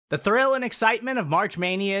The thrill and excitement of March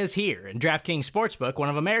Mania is here, and DraftKings Sportsbook, one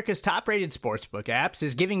of America's top-rated sportsbook apps,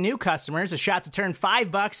 is giving new customers a shot to turn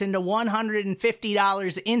 $5 into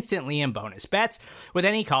 $150 instantly in bonus bets with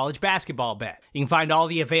any college basketball bet. You can find all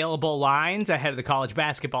the available lines ahead of the college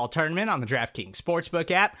basketball tournament on the DraftKings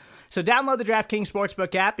Sportsbook app. So download the DraftKings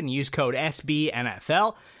Sportsbook app and use code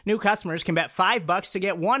SBNFL. New customers can bet $5 to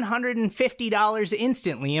get $150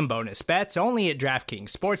 instantly in bonus bets only at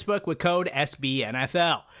DraftKings Sportsbook with code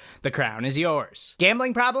SBNFL. The crown is yours.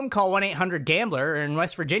 Gambling problem? Call 1-800-GAMBLER, or in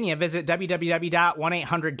West Virginia, visit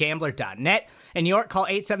www.1800gambler.net. In New York, call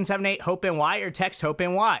 877-8-HOPE-NY or text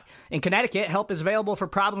HOPE-NY. In Connecticut, help is available for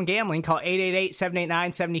problem gambling. Call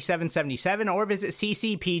 888-789-7777 or visit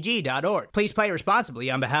ccpg.org. Please play responsibly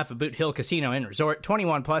on behalf of Boot Hill Casino and Resort.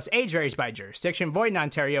 21 plus, age varies by jurisdiction, void in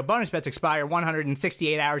Ontario. Bonus bets expire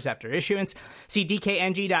 168 hours after issuance. See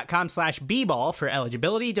dkng.com/bball for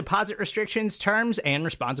eligibility, deposit restrictions, terms, and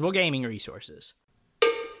responsible gaming resources.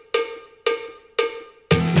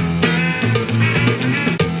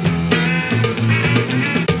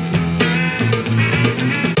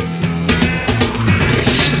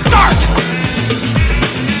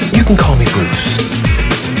 You can call me Bruce.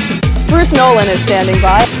 Bruce Nolan is standing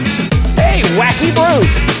by. Hey, Wacky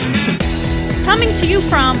Bruce! Coming to you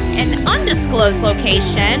from an undisclosed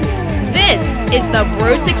location, this is the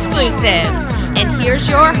Bruce Exclusive. And here's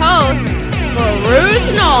your host,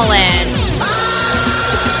 Bruce Nolan.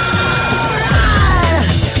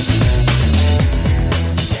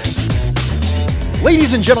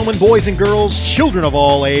 Ladies and gentlemen, boys and girls, children of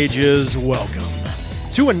all ages, welcome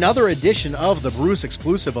to another edition of the Bruce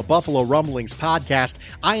Exclusive, a Buffalo Rumblings podcast.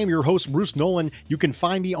 I am your host, Bruce Nolan. You can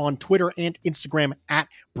find me on Twitter and Instagram at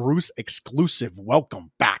Bruce Exclusive.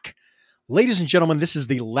 Welcome back. Ladies and gentlemen, this is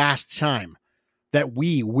the last time that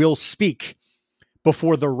we will speak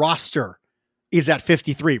before the roster is at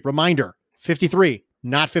 53. Reminder, 53,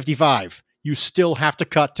 not 55. You still have to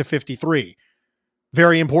cut to 53.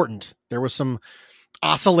 Very important. There was some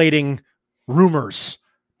oscillating rumors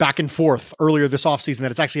back and forth earlier this offseason that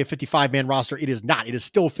it's actually a 55-man roster. It is not. It is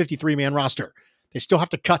still a 53-man roster. They still have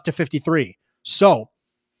to cut to 53. So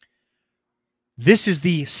this is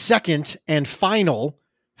the second and final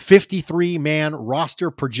 53-man roster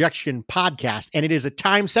projection podcast, and it is a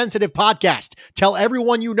time-sensitive podcast. Tell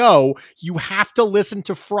everyone you know you have to listen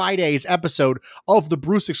to Friday's episode of the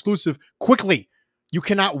Bruce Exclusive quickly. You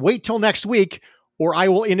cannot wait till next week, or I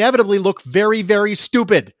will inevitably look very, very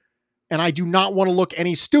stupid. And I do not want to look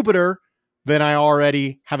any stupider than I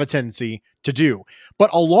already have a tendency to do. But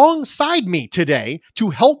alongside me today, to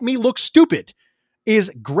help me look stupid,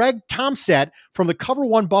 is Greg Tomset from the Cover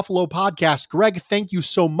One Buffalo podcast. Greg, thank you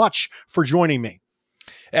so much for joining me.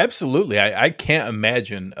 Absolutely. I can't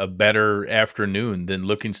imagine a better afternoon than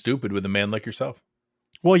looking stupid with a man like yourself.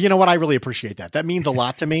 Well, you know what? I really appreciate that. That means a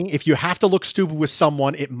lot to me. If you have to look stupid with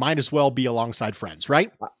someone, it might as well be alongside friends,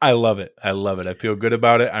 right? I love it. I love it. I feel good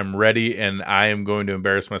about it. I'm ready, and I am going to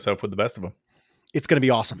embarrass myself with the best of them. It's going to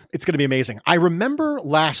be awesome. It's going to be amazing. I remember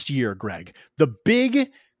last year, Greg, the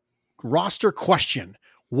big roster question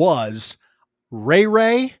was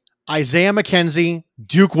Ray, Isaiah McKenzie,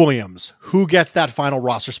 Duke Williams. Who gets that final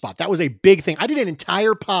roster spot? That was a big thing. I did an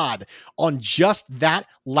entire pod on just that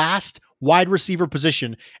last wide receiver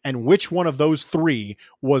position and which one of those three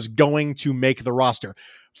was going to make the roster.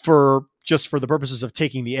 For the purposes of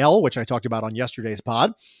taking the L, which I talked about on yesterday's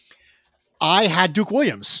pod, I had Duke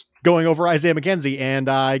Williams going over Isaiah McKenzie, and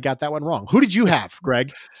I got that one wrong. Who did you have,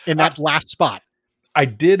 Greg, in that last spot? I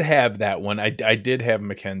did have that one. I did have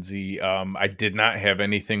McKenzie. I did not have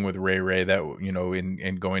anything with Ray that,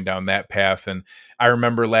 in going down that path. And I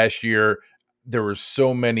remember last year there were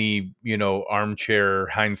so many, armchair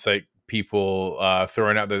hindsight people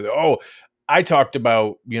throwing out the, I talked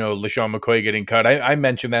about, LeSean McCoy getting cut. I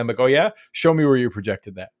mentioned that. I'm like, oh yeah, show me where you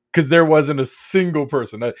projected that. Because there wasn't a single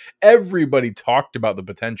person. Everybody talked about the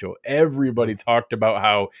potential. Everybody talked about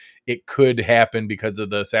how it could happen because of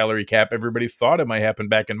the salary cap. Everybody thought it might happen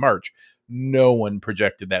back in March. No one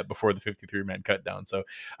projected that before the 53-man cut down. So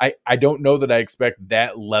I don't know that I expect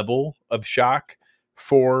that level of shock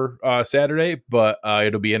for Saturday, but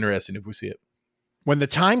it'll be interesting if we see it. When the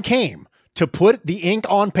time came to put the ink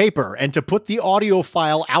on paper and to put the audio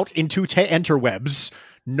file out into interwebs,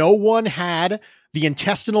 no one had the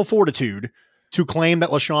intestinal fortitude to claim that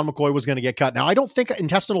LeSean McCoy was going to get cut. Now, I don't think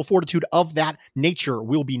intestinal fortitude of that nature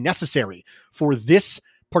will be necessary for this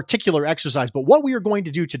particular exercise. But what we are going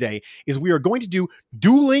to do today is we are going to do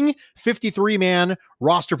dueling 53-man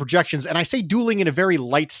roster projections. And I say dueling in a very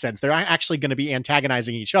light sense. They're not actually going to be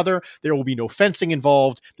antagonizing each other. There will be no fencing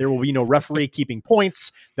involved. There will be no referee keeping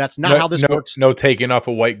points. That's not how this works. No taking off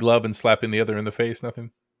a white glove and slapping the other in the face,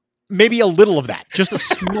 nothing. Maybe a little of that, just a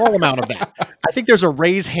small amount of that. I think there's a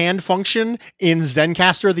raise hand function in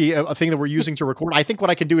Zencastr, the thing that we're using to record. I think what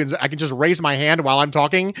I can do is I can just raise my hand while I'm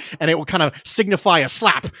talking, and it will kind of signify a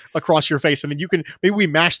slap across your face. And then maybe we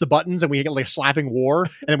mash the buttons and we get like a slapping war,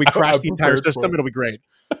 and then we crash the entire system. It'll be great.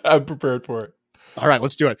 I'm prepared for it. All right,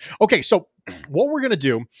 let's do it. Okay, so what we're going to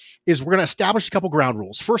do is we're going to establish a couple ground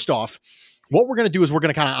rules. First off, what we're going to do is we're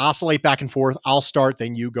going to kind of oscillate back and forth. I'll start,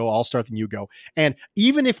 then you go. I'll start, then you go. And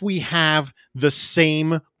even if we have the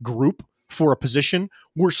same group for a position,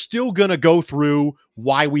 we're still going to go through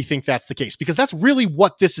why we think that's the case, because that's really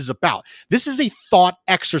what this is about. This is a thought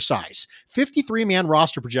exercise. 53-man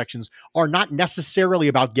roster projections are not necessarily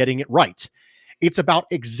about getting it right. It's about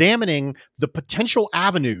examining the potential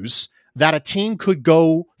avenues that a team could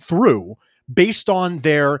go through based on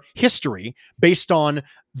their history, based on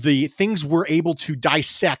the things we're able to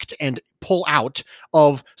dissect and pull out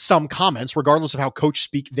of some comments, regardless of how coach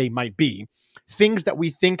speak they might be, things that we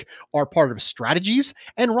think are part of strategies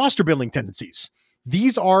and roster building tendencies.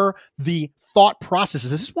 These are the thought processes.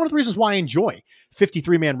 This is one of the reasons why I enjoy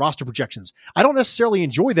 53-man roster projections. I don't necessarily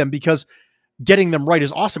enjoy them because getting them right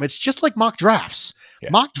is awesome. It's just like mock drafts. Yeah.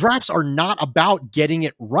 Mock drafts are not about getting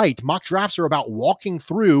it right. Mock drafts are about walking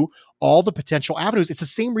through all the potential avenues. It's the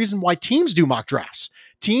same reason why teams do mock drafts.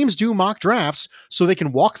 Teams do mock drafts so they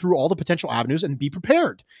can walk through all the potential avenues and be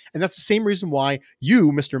prepared. And that's the same reason why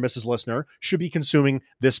you, Mr. and Mrs. Listener, should be consuming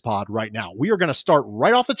this pod right now. We are going to start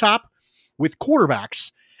right off the top with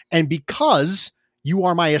quarterbacks. And because you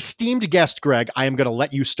are my esteemed guest, Greg, I am going to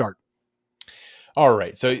let you start. All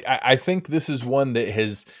right. So I think this is one that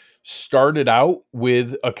has started out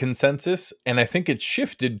with a consensus, and I think it's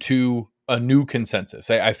shifted to a new consensus.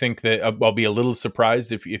 I think that I'll be a little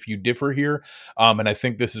surprised if you differ here. And I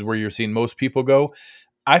think this is where you're seeing most people go.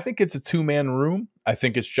 I think it's a two-man room. I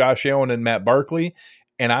think it's Josh Allen and Matt Barkley.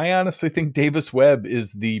 And I honestly think Davis Webb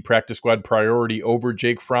is the practice squad priority over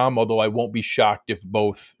Jake Fromm, although I won't be shocked if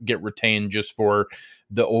both get retained just for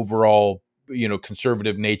the overall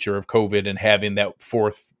conservative nature of COVID and having that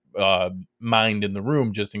fourth mind in the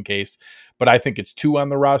room just in case. But I think it's two on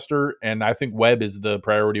the roster, and I think Webb is the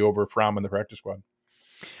priority over Fromm in the practice squad.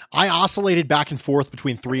 I oscillated back and forth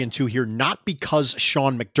between 3 and 2 here, not because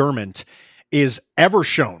Sean McDermott is ever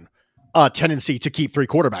shown a tendency to keep 3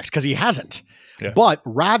 quarterbacks, because he hasn't, but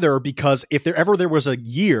rather because if there was a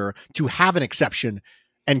year to have an exception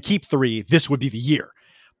and keep 3, this would be the year.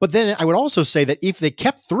 But then I would also say that if they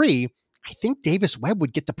kept 3, I think Davis Webb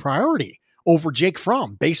would get the priority over Jake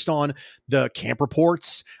Fromm based on the camp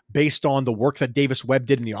reports, based on the work that Davis Webb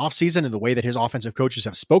did in the offseason and the way that his offensive coaches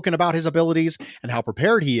have spoken about his abilities and how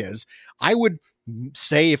prepared he is. I would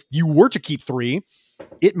say if you were to keep 3,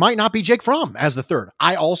 it might not be Jake Fromm as the third.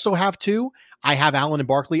 I also have 2. I have Allen and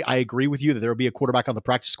Barkley. I agree with you that there will be a quarterback on the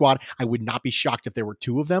practice squad. I would not be shocked if there were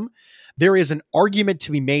 2 of them. There is an argument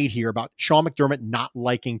to be made here about Sean McDermott not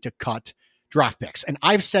liking to cut draft picks. And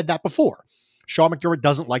I've said that before. Sean McDermott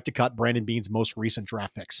doesn't like to cut Brandon Beane's most recent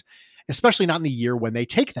draft picks, especially not in the year when they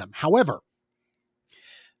take them. However,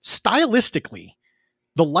 stylistically,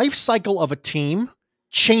 the life cycle of a team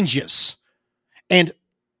changes, and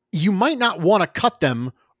you might not want to cut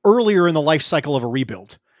them earlier in the life cycle of a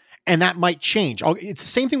rebuild, and that might change. It's the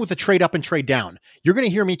same thing with the trade up and trade down. You're going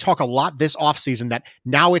to hear me talk a lot this offseason that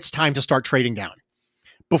now it's time to start trading down.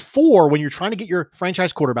 Before, when you're trying to get your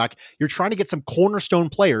franchise quarterback, you're trying to get some cornerstone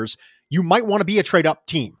players, you might want to be a trade-up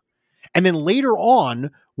team. And then later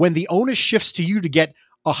on, when the onus shifts to you to get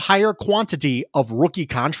a higher quantity of rookie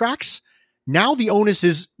contracts, now the onus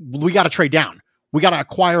is we got to trade down. We got to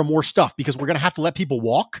acquire more stuff because we're going to have to let people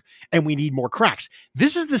walk and we need more cracks.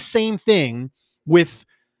 This is the same thing with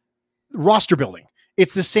roster building.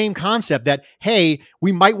 It's the same concept that, hey,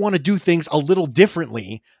 we might want to do things a little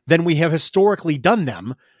differently than we have historically done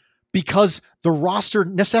them because the roster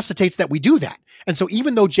necessitates that we do that. And so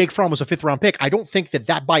even though Jake Fromm was a 5th round pick, I don't think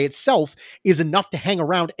that by itself is enough to hang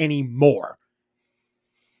around anymore.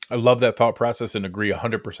 I love that thought process and agree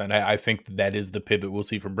 100%. I think that is the pivot we'll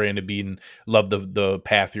see from Brandon Beane. Love the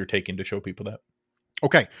path you're taking to show people that.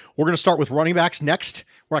 Okay, we're going to start with running backs next.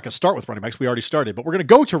 We're not going to start with running backs. We already started, but we're going to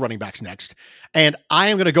go to running backs next. And I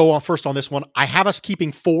am going to go on first on this one. I have us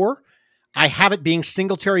keeping 4. I have it being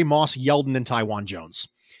Singletary, Moss, Yeldon, and Tywan Jones.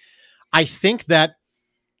 I think that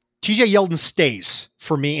TJ Yeldon stays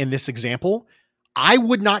for me in this example. I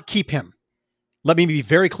would not keep him. Let me be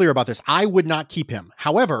very clear about this. I would not keep him.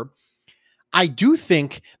 However, I do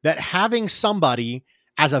think that having somebody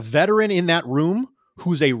as a veteran in that room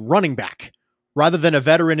who's a running back rather than a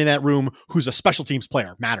veteran in that room who's a special teams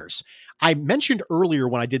player matters. I mentioned earlier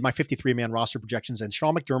when I did my 53-man roster projections and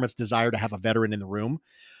Sean McDermott's desire to have a veteran in the room,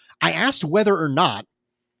 I asked whether or not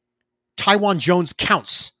Taiwan Jones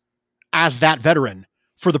counts as that veteran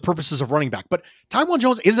for the purposes of running back. But Taiwan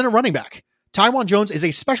Jones isn't a running back. Taiwan Jones is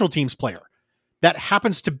a special teams player that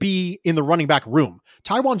happens to be in the running back room.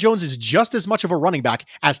 Taiwan Jones is just as much of a running back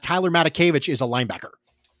as Tyler Matakevich is a linebacker.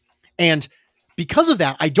 And because of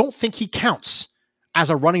that, I don't think he counts as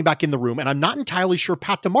a running back in the room. And I'm not entirely sure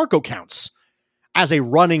Pat DeMarco counts as a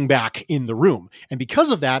running back in the room. And because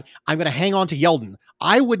of that, I'm going to hang on to Yeldon.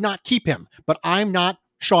 I would not keep him, but I'm not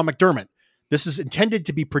Sean McDermott. This is intended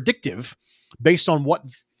to be predictive based on what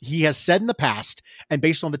he has said in the past and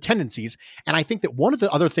based on the tendencies. And I think that one of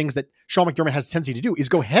the other things that Sean McDermott has a tendency to do is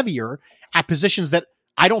go heavier at positions that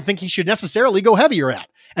I don't think he should necessarily go heavier at.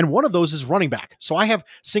 And one of those is running back. So I have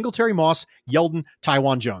Singletary, Moss, Yeldon,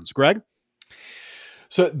 Taiwan Jones. Greg?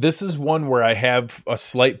 So this is one where I have a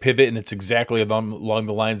slight pivot, and it's exactly along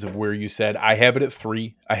the lines of where you said. I have it at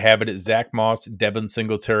 3. I have it at Zach Moss, Devin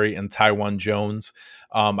Singletary, and Taiwan Jones.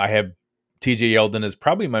 I have TJ Yeldon as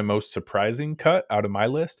probably my most surprising cut out of my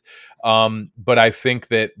list. But I think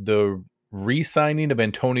that the re-signing of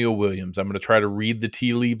Antonio Williams, I'm going to try to read the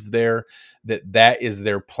tea leaves there, that is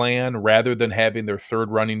their plan rather than having their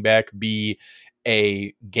third running back be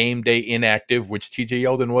a game day inactive, which TJ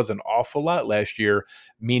Yeldon was an awful lot last year,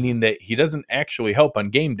 meaning that he doesn't actually help on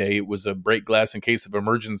game day. It was a break glass in case of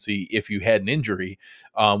emergency if you had an injury,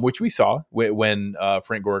 which we saw when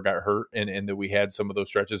Frank Gore got hurt and that we had some of those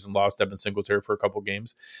stretches and lost Devin Singletary for a couple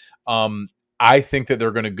games. I think that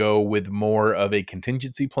they're going to go with more of a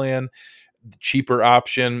contingency plan. The cheaper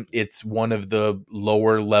option, it's one of the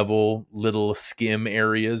lower level little skim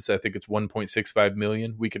areas. I think it's $1.65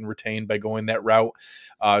 million we can retain by going that route.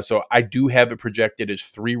 So I do have it projected as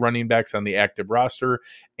 3 running backs on the active roster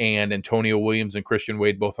and Antonio Williams and Christian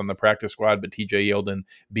Wade both on the practice squad, but TJ Yeldon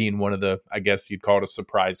being one of the, I guess you'd call it a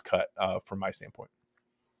surprise cut from my standpoint.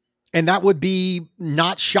 And that would be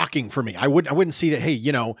not shocking for me. I wouldn't see that, hey,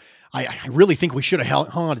 you know, I really think we should have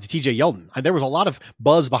hung on to TJ Yeldon. There was a lot of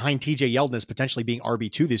buzz behind TJ Yeldon as potentially being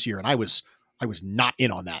RB2 this year. And I was not in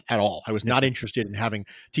on that at all. I was not interested in having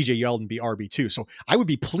TJ Yeldon be RB2. So I would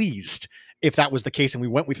be pleased if that was the case. And we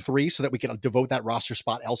went with 3 so that we could devote that roster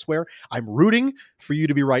spot elsewhere. I'm rooting for you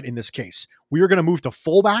to be right in this case. We are going to move to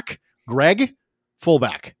fullback. Greg,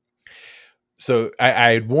 fullback. So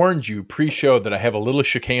I had warned you pre-show that I have a little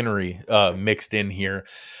chicanery mixed in here.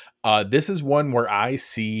 This is one where I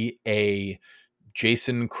see a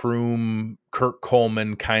Jason Kroom, Kirk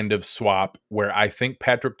Coleman kind of swap where I think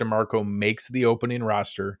Patrick DeMarco makes the opening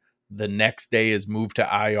roster. The next day is moved to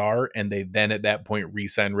IR, and they then at that point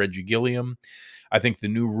re-sign Reggie Gilliam. I think the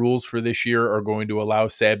new rules for this year are going to allow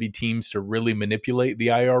savvy teams to really manipulate the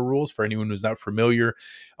IR rules. For anyone who's not familiar,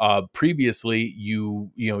 previously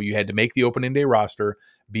you had to make the opening day roster,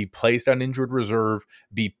 be placed on injured reserve,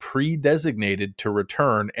 be pre-designated to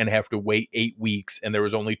return, and have to wait 8 weeks. And there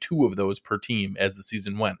was only 2 of those per team as the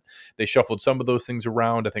season went. They shuffled some of those things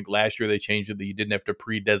around. I think last year they changed it that you didn't have to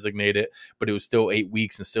pre-designate it, but it was still 8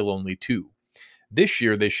 weeks and still only 2. This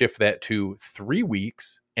year they shift that to 3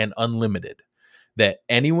 weeks and unlimited. That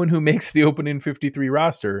anyone who makes the opening 53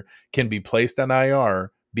 roster can be placed on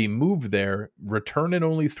IR, be moved there, return in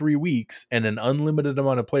only 3 weeks, and an unlimited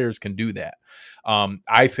amount of players can do that.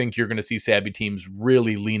 I think you're going to see savvy teams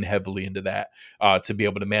really lean heavily into that to be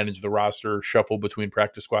able to manage the roster, shuffle between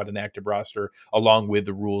practice squad and active roster, along with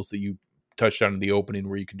the rules that you touched on in the opening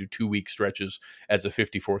where you can do 2-week stretches as a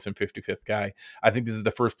 54th and 55th guy. I think this is the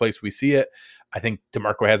first place we see it. I think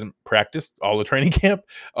DeMarco hasn't practiced all the training camp.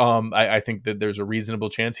 I think that there's a reasonable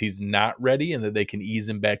chance he's not ready and that they can ease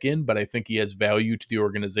him back in, but I think he has value to the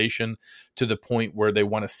organization to the point where they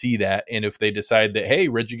want to see that. And if they decide that, hey,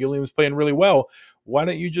 Reggie Gilliam is playing really well, why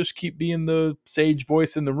don't you just keep being the sage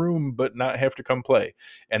voice in the room, but not have to come play?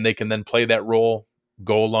 And they can then play that role,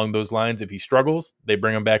 go along those lines. If he struggles, they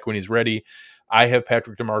bring him back when he's ready. I have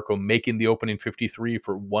Patrick DeMarco making the opening 53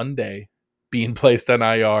 for 1 day, being placed on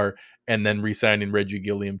IR, and then re-signing Reggie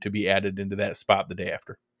Gilliam to be added into that spot the day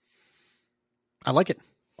after. I like it.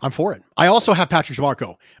 I'm for it. I also have Patrick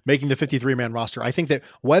DeMarco making the 53-man roster. I think that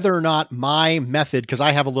whether or not my method, because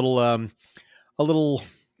I have a little,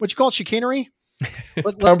 what you call it, chicanery?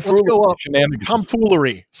 Let's go up.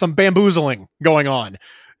 Tomfoolery, some bamboozling going on.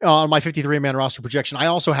 on my 53-man roster projection, I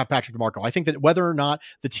also have Patrick DeMarco. I think that whether or not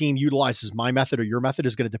the team utilizes my method or your method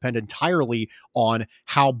is going to depend entirely on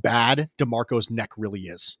how bad DeMarco's neck really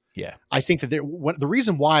is. Yeah. I think that the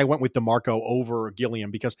reason why I went with DeMarco over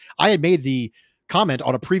Gilliam, because I had made the comment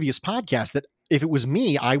on a previous podcast that if it was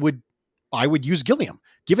me, I would use Gilliam,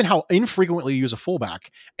 given how infrequently you use a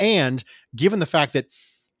fullback, and given the fact that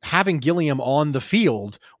having Gilliam on the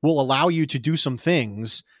field will allow you to do some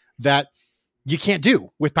things that you can't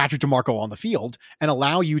do with Patrick DeMarco on the field, and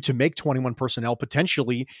allow you to make 21 personnel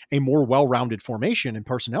potentially a more well-rounded formation and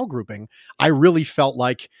personnel grouping. I really felt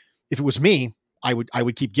like if it was me, I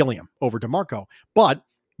would keep Gilliam over DeMarco, but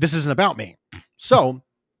this isn't about me. So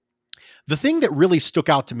the thing that really stuck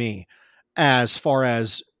out to me as far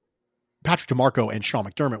as Patrick DeMarco and Sean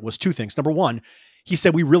McDermott was two things. Number one, he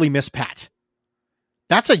said, we really miss Pat.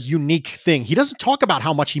 That's a unique thing. He doesn't talk about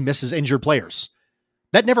how much he misses injured players.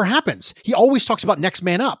 That never happens. He always talks about next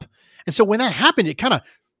man up. And so when that happened, it kind of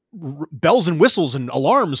bells and whistles and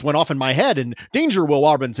alarms went off in my head, and danger, Will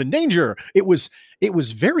Robinson, danger. It was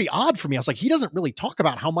very odd for me. I was like, he doesn't really talk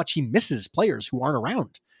about how much he misses players who aren't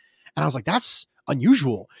around. And I was like, that's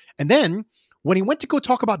unusual. And then when he went to go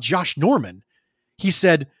talk about Josh Norman, he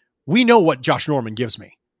said, we know what Josh Norman gives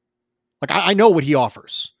me. Like, I know what he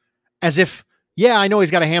offers. As if, yeah, I know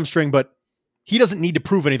he's got a hamstring, but he doesn't need to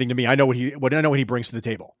prove anything to me. I know what he brings to the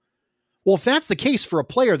table. Well, if that's the case for a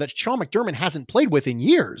player that Sean McDermott hasn't played with in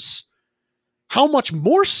years, how much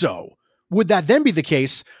more so would that then be the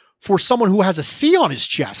case for someone who has a C on his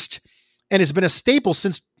chest and has been a staple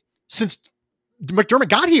since McDermott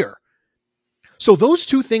got here? So those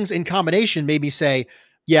two things in combination made me say,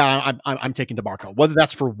 yeah, I'm taking DeMarco. Whether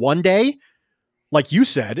that's for one day, like you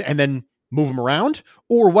said, and then move him around,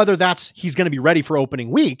 or whether that's he's going to be ready for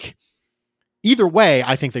opening week. Either way,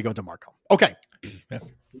 I think they go DeMarco. Okay. Yeah.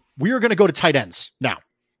 We are going to go to tight ends now.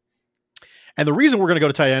 And the reason we're going to go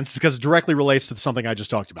to tight ends is because it directly relates to something I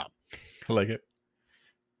just talked about. I like it.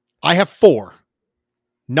 I have 4.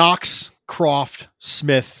 Knox, Croft,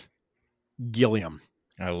 Smith, Gilliam.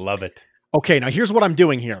 I love it. Okay, now here's what I'm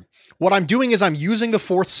doing here. What I'm doing is I'm using the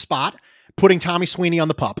 4th spot, putting Tommy Sweeney on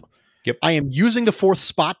the pup. Yep. I am using the 4th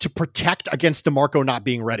spot to protect against DeMarco not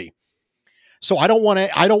being ready. So I don't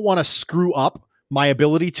want to screw up my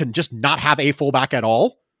ability to just not have a fullback at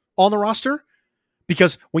all on the roster,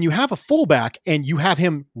 because when you have a fullback and you have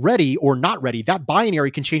him ready or not ready, that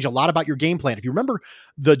binary can change a lot about your game plan. If you remember,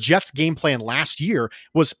 the Jets game plan last year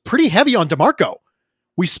was pretty heavy on DeMarco.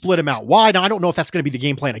 We split him out wide. Now, I don't know if that's going to be the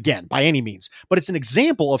game plan again by any means, but it's an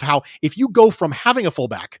example of how if you go from having a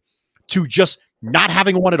fullback to just not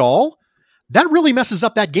having one at all, that really messes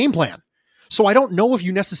up that game plan. So I don't know if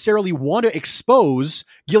you necessarily want to expose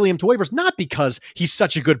Gilliam to waivers, not because he's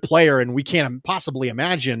such a good player and we can't possibly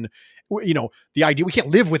imagine, the idea we can't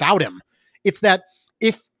live without him. It's that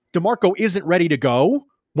if DeMarco isn't ready to go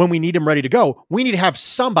when we need him ready to go, we need to have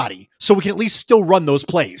somebody so we can at least still run those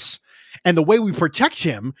plays. And the way we protect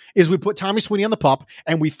him is we put Tommy Sweeney on the pup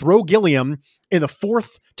and we throw Gilliam in the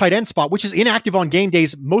 4th tight end spot, which is inactive on game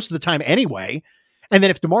days most of the time anyway. And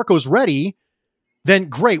then if DeMarco's ready, then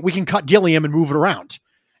great, we can cut Gilliam and move it around.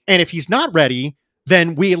 And if he's not ready,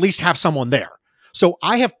 then we at least have someone there. So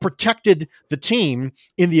I have protected the team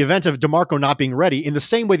in the event of DeMarco not being ready in the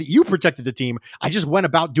same way that you protected the team. I just went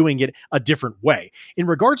about doing it a different way. In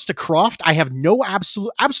regards to Croft, I have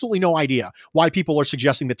absolutely no idea why people are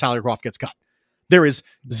suggesting that Tyler Croft gets cut. There is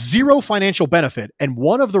zero financial benefit. And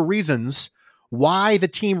one of the reasons why the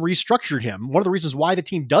team restructured him, one of the reasons why the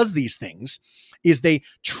team does these things is they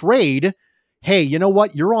trade, hey, you know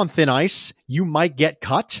what? You're on thin ice. You might get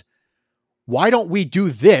cut. Why don't we do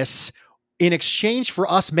this in exchange for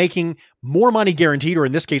us making more money guaranteed, or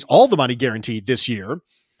in this case, all the money guaranteed this year,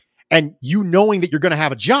 and you knowing that you're going to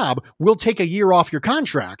have a job, we'll take a year off your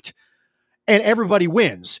contract and everybody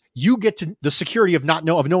wins. You get to the security of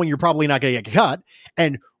knowing you're probably not going to get cut,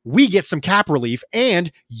 and we get some cap relief,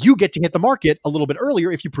 and you get to hit the market a little bit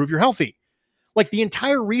earlier if you prove you're healthy. Like, the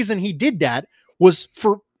entire reason he did that was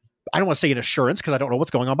for, I don't want to say an assurance because I don't know what's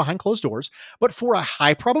going on behind closed doors, but for a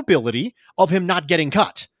high probability of him not getting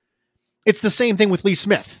cut. It's the same thing with Lee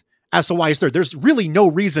Smith as to why he's third. There's really no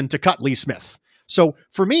reason to cut Lee Smith. So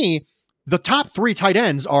for me, the top 3 tight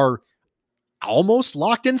ends are almost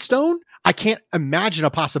locked in stone. I can't imagine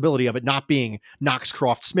a possibility of it not being Knox,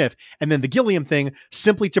 Croft, Smith. And then the Gilliam thing,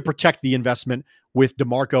 simply to protect the investment with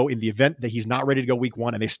DeMarco in the event that he's not ready to go week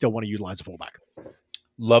 1 and they still want to utilize a fullback.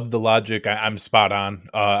 Love the logic. I'm spot on.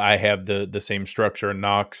 I have the same structure: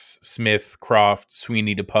 Knox, Smith, Croft,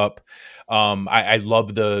 Sweeney to Pup. I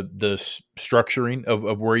love the structuring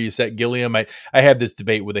of where you set Gilliam. I had this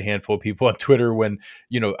debate with a handful of people on Twitter when,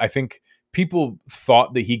 I think people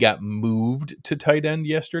thought that he got moved to tight end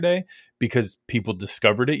yesterday because people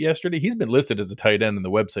discovered it yesterday. He's been listed as a tight end on the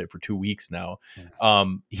website for 2 weeks now.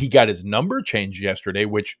 He got his number changed yesterday,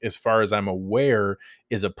 which, as far as I'm aware,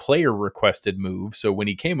 is a player requested move. So when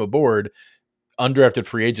he came aboard, undrafted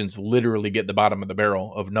free agents literally get the bottom of the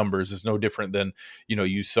barrel of numbers. It's no different than,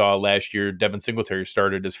 you saw last year, Devin Singletary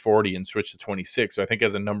started as 40 and switched to 26. So I think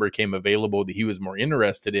as a number came available that he was more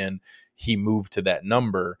interested in, he moved to that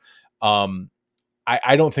number.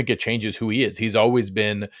 I don't think it changes who he is. He's always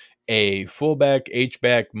been a fullback,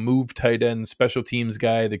 H-back, move tight end, special teams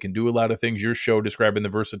guy that can do a lot of things. Your show describing the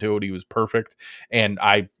versatility was perfect. And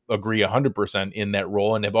I agree 100% in that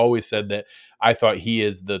role. And have always said that I thought he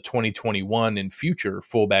is the 2021 and future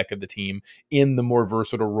fullback of the team in the more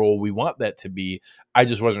versatile role we want that to be. I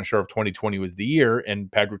just wasn't sure if 2020 was the year,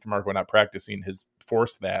 and Patrick DeMarco not practicing has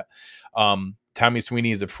forced that. Tommy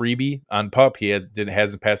Sweeney is a freebie on PUP. He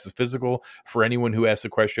hasn't passed his physical. For anyone who asks a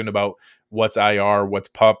question about what's IR, what's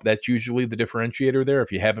PUP, that's usually the differentiator there.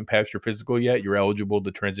 If you haven't passed your physical yet, you're eligible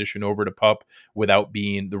to transition over to PUP without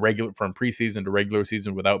being from preseason to regular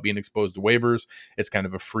season without being exposed to waivers. It's kind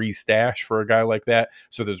of a free stash for a guy like that.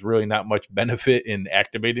 So there's really not much benefit in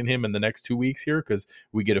activating him in the next 2 weeks here because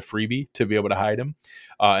we get a freebie to be able to hide him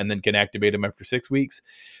and then can activate him after 6 weeks.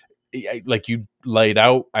 Like you laid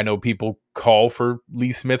out, I know people call for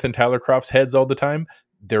Lee Smith and Tyler Kroft's heads all the time.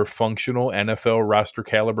 They're functional NFL roster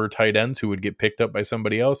caliber tight ends who would get picked up by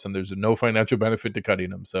somebody else, and there's no financial benefit to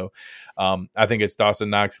cutting them. So I think it's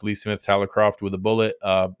Dawson Knox, Lee Smith, Tyler Kroft with a bullet.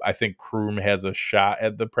 I think Kroom has a shot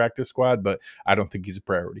at the practice squad, but I don't think he's a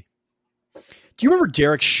priority. Do you remember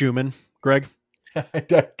Derek Schumann, Greg?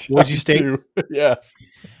 Boise State? Yeah.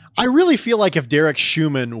 I really feel like if Derek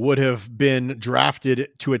Schumann would have been drafted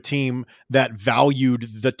to a team that valued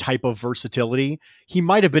the type of versatility, he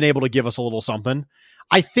might have been able to give us a little something.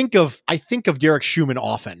 I think of Derek Schumann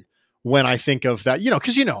often when I think of that,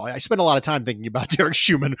 because I spend a lot of time thinking about Derek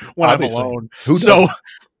Schumann when Obviously. I'm alone. Who doesn't?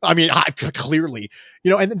 I mean, clearly,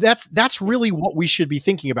 and that's really what we should be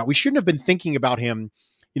thinking about. We shouldn't have been thinking about him,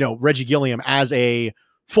 Reggie Gilliam, as a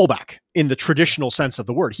fullback in the traditional sense of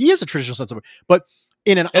the word. He is a traditional sense of it, but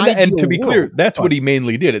and to be clear, that's what he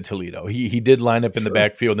mainly did at Toledo. He did line up in the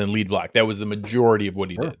backfield and lead block. That was the majority of what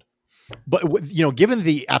he did. But given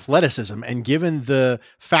the athleticism and given the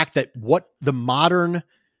fact that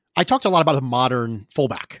I talked a lot about the modern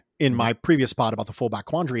fullback in my previous spot about the fullback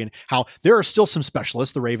quandary and how there are still some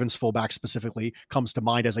specialists. The Ravens fullback specifically comes to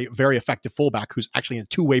mind as a very effective fullback who's actually a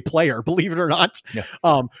two-way player, believe it or not. Yeah.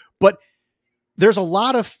 But there's a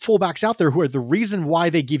lot of fullbacks out there who are the reason why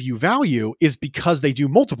they give you value is because they do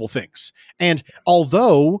multiple things. And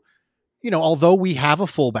although we have a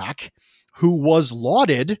fullback who was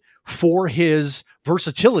lauded for his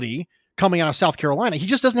versatility coming out of South Carolina, he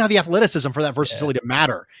just doesn't have the athleticism for that versatility to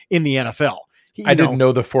matter in the NFL. I didn't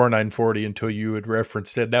know the 4.940 until you had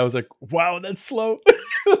referenced it. And I was like, wow, that's slow.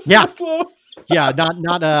 That's so slow. Yeah,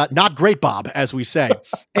 not great, Bob, as we say.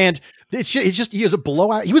 And it's just he was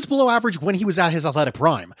below average when he was at his athletic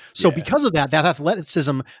prime. So because of that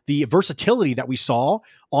athleticism, the versatility that we saw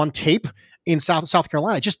on tape in South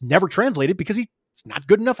Carolina just never translated because he's not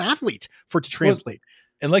good enough athlete for it to translate.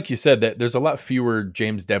 And like you said, that there's a lot fewer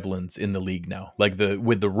James Devlins in the league now, like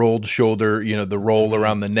with the rolled shoulder, the roll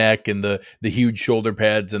around the neck and the huge shoulder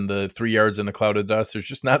pads and the 3 yards in a cloud of dust. There's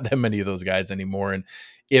just not that many of those guys anymore. And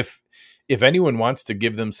if anyone wants to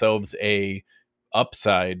give themselves a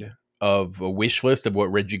upside of a wish list of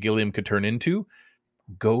what Reggie Gilliam could turn into,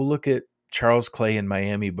 go look at Charles Clay in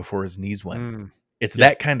Miami before his knees went. It's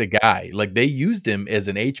that kind of guy. Like they used him as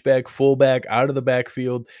an H-back, fullback, out of the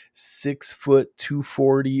backfield, 6 foot,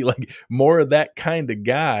 240, like more of that kind of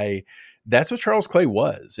guy. That's what Charles Clay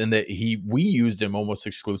was. And that we used him almost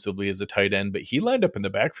exclusively as a tight end, but he lined up in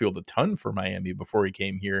the backfield a ton for Miami before he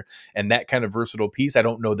came here. And that kind of versatile piece, I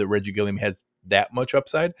don't know that Reggie Gilliam has that much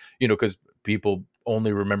upside, because people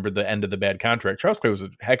only remember the end of the bad contract. Charles Clay was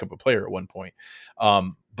a heck of a player at one point.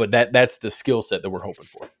 But that's the skill set that we're hoping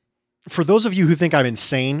for. For those of you who think I'm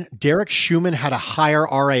insane, Derek Schumann had a higher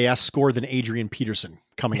RAS score than Adrian Peterson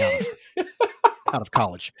coming out of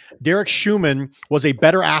college. Derek Schumann was a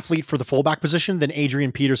better athlete for the fullback position than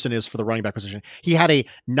Adrian Peterson is for the running back position. He had a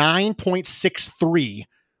 9.63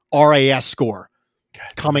 RAS score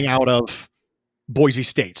coming out of Boise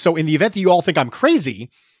State. So in the event that you all think I'm crazy,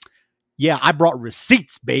 I brought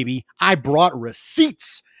receipts, baby. I brought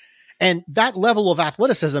receipts. And that level of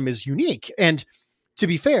athleticism is unique. And to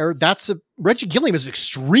be fair, Reggie Gilliam is an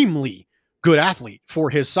extremely good athlete for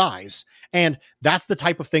his size. And that's the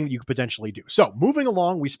type of thing that you could potentially do. So moving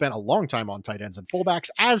along, we spent a long time on tight ends and fullbacks,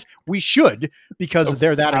 as we should, because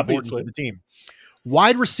they're that important to the team.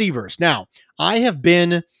 Wide receivers. Now, I have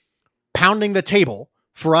been pounding the table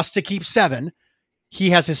for us to keep 7.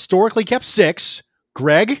 He has historically kept 6.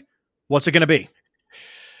 Greg, what's it going to be?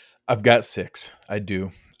 I've got 6. I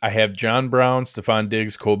do. I have John Brown, Stephon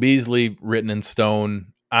Diggs, Cole Beasley written in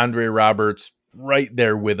stone, Andre Roberts right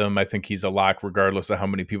there with him. I think he's a lock, regardless of how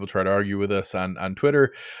many people try to argue with us on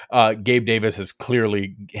Twitter. Gabe Davis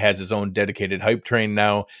has his own dedicated hype train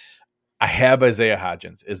now. I have Isaiah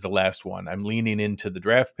Hodgins is the last one. I'm leaning into the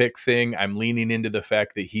draft pick thing. I'm leaning into the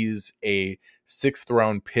fact that he's a 6th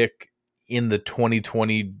round pick in the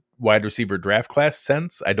 2020 wide receiver draft class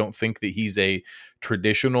sense. I don't think that he's a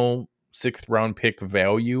traditional 6th round pick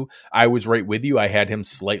value. I was right with you. I had him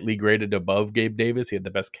slightly graded above Gabe Davis. He had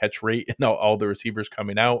the best catch rate in all the receivers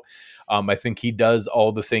coming out. I think he does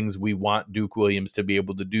all the things we want Duke Williams to be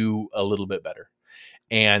able to do a little bit better.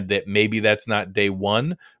 And that maybe that's not day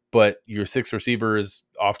one, but your 6th receiver is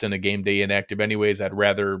often a game day inactive anyways. I'd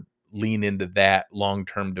rather lean into that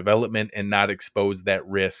long-term development and not expose that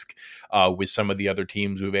risk with some of the other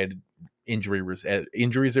teams who've had injuries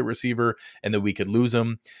at receiver and that we could lose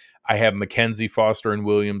them. I have McKenzie, Foster, and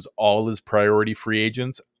Williams all as priority free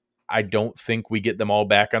agents. I don't think we get them all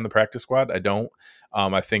back on the practice squad. I don't.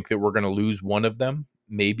 I think that we're going to lose one of them,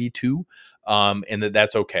 maybe 2, and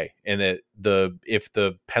that's okay. And that if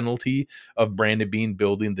the penalty of Brandon Beane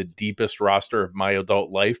building the deepest roster of my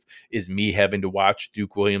adult life is me having to watch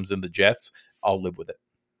Duke Williams and the Jets, I'll live with it.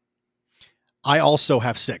 I also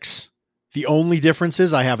have 6. The only difference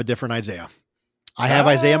is I have a different Isaiah. I have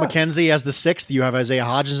Isaiah McKenzie as the 6th. You have Isaiah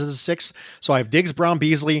Hodgins as the 6th. So I have Diggs, Brown,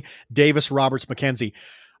 Beasley, Davis, Roberts, McKenzie.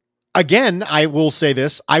 Again, I will say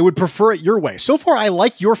this. I would prefer it your way. So far, I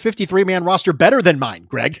like your 53-man roster better than mine,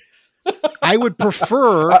 Greg. I would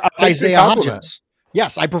prefer Isaiah Hodgins.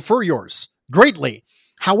 Yes, I prefer yours greatly.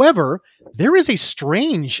 However, there is a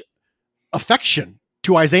strange affection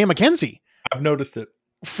to Isaiah McKenzie. I've noticed it.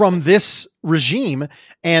 From this regime,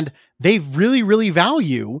 and they really, really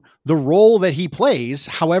value the role that he plays,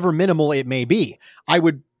 however minimal it may be. I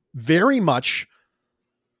would very much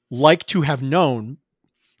like to have known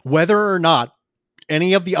whether or not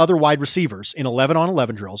any of the other wide receivers in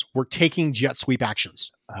 11-on-11 drills were taking jet sweep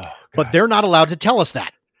actions. But they're not allowed to tell us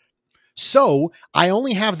that. So I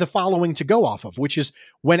only have the following to go off of, which is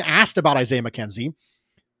when asked about Isaiah McKenzie,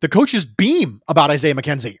 the coaches beam about Isaiah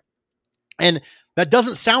McKenzie. And that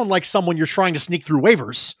doesn't sound like someone you're trying to sneak through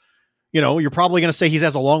waivers. You're probably going to say he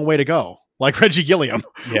has a long way to go, like Reggie Gilliam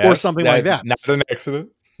or something like that. Not an accident.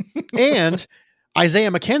 And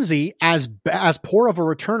Isaiah McKenzie, as poor of a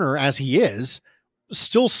returner as he is,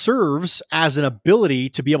 still serves as an ability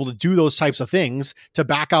to be able to do those types of things to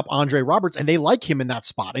back up Andre Roberts. And they like him in that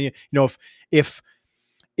spot. And,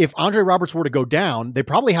 if Andre Roberts were to go down, they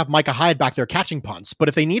probably have Micah Hyde back there catching punts. But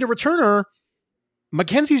if they need a returner,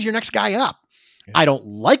 McKenzie's your next guy up. Yeah. I don't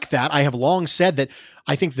like that. I have long said that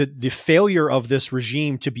I think that the failure of this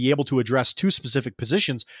regime to be able to address 2 specific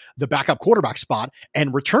positions, the backup quarterback spot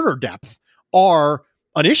and returner depth, are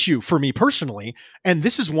an issue for me personally. And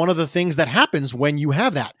this is one of the things that happens when you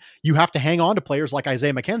have that. You have to hang on to players like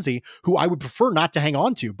Isaiah McKenzie, who I would prefer not to hang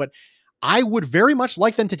on to, but I would very much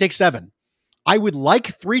like them to take 7. I would like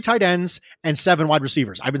 3 tight ends and 7 wide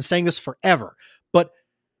receivers. I've been saying this forever, but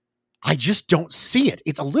I just don't see it.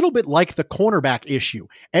 It's a little bit like the cornerback issue.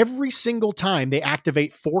 Every single time they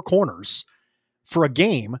activate 4 corners for a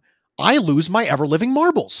game, I lose my ever-living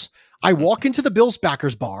marbles. I walk into the Bills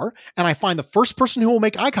backers bar and I find the first person who will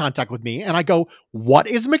make eye contact with me and I go, what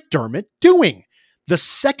is McDermott doing? The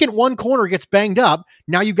second one corner gets banged up,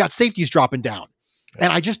 now you've got safeties dropping down.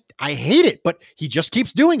 And I hate it, but he just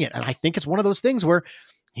keeps doing it. And I think it's one of those things where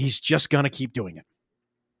he's just going to keep doing it.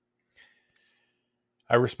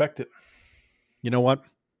 I respect it. You know what?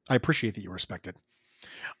 I appreciate that you respect it.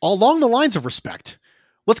 Along the lines of respect,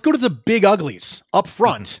 let's go to the big uglies up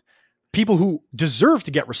front. People who deserve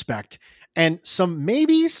to get respect and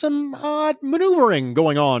maybe some odd maneuvering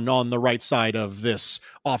going on the right side of this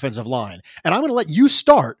offensive line. And I'm going to let you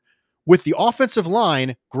start with the offensive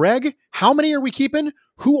line. Greg, how many are we keeping?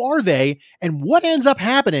 Who are they? And what ends up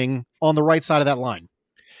happening on the right side of that line?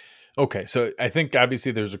 Okay, so I think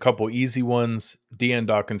obviously there's a couple easy ones. Deion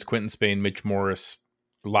Dawkins, Quentin Spain, Mitch Morris,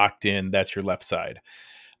 locked in. That's your left side.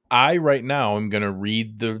 I right now am going to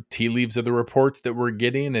read the tea leaves of the reports that we're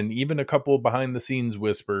getting and even a couple behind the scenes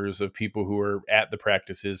whispers of people who are at the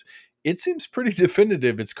practices. it seems pretty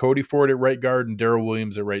definitive. It's Cody Ford at right guard and Darrell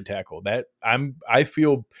Williams at right tackle. That I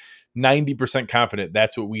feel 90% confident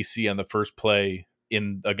that's what we see on the first play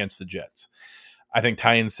against the Jets. I think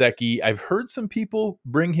Ty Nsekhe, I've heard some people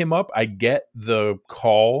bring him up. I get the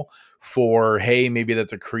call for, hey, maybe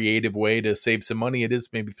that's a creative way to save some money. It is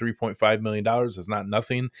maybe $3.5 million. It's not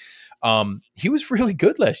nothing. He was really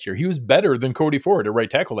good last year. He was better than Cody Ford at right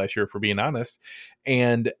tackle last year, for being honest.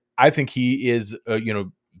 And I think he is,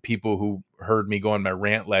 people who heard me go on my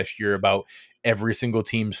rant last year about every single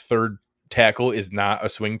team's third tackle is not a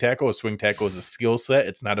swing tackle. A swing tackle is a skill set.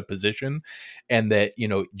 It's not a position. And that,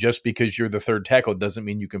 just because you're the third tackle doesn't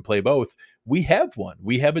mean you can play both. We have one.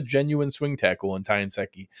 We have a genuine swing tackle in Ty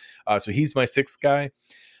Nsekhe. So he's my sixth guy.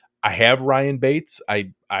 I have Ryan Bates.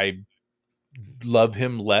 I love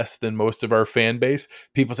him less than most of our fan base.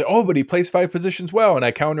 People say, oh, but he plays 5 positions well. And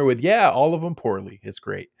I counter with, yeah, all of them poorly. It's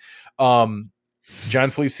great. John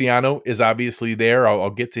Feliciano is obviously there. I'll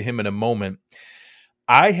get to him in a moment.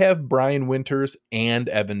 I have Brian Winters and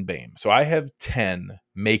Evan Boehm. So I have 10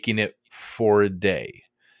 making it for a day.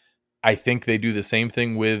 I think they do the same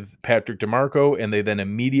thing with Patrick DeMarco, and they then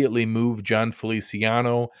immediately move John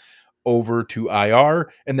Feliciano over to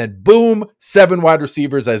IR. And then boom, 7 wide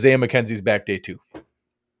receivers. Isaiah McKenzie's back day 2.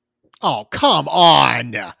 Oh, come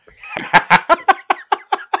on.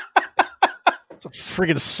 It's a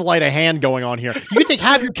friggin' sleight of hand going on here. You can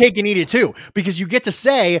have your cake and eat it too, because you get to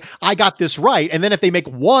say, I got this right. And then if they make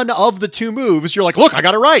one of the 2 moves, you're like, look, I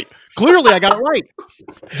got it right. Clearly I got it right.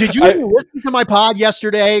 Did you even listen to my pod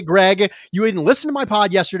yesterday, Greg? You didn't listen to my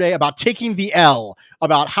pod yesterday about taking the L,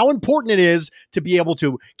 about how important it is to be able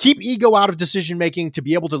to keep ego out of decision-making, to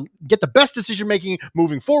be able to get the best decision-making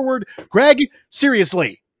moving forward. Greg,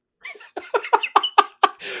 seriously.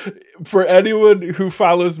 For anyone who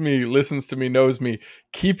follows me, listens to me, knows me,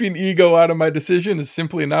 keeping ego out of my decision is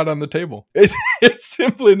simply not on the table. It's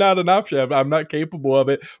simply not an option. I'm not capable of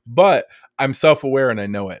it, but I'm self-aware and I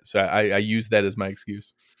know it. So I use that as my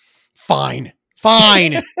excuse. Fine.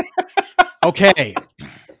 Okay.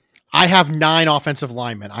 I have 9 offensive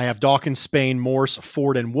linemen. I have Dawkins, Spain, Morse,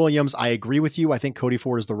 Ford, and Williams. I agree with you. I think Cody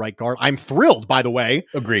Ford is the right guard. I'm thrilled, by the way,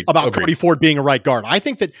 about Cody Ford being a right guard. I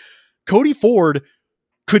think that Cody Ford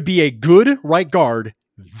could be a good right guard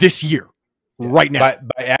this year, right now.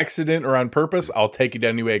 By accident or on purpose, I'll take it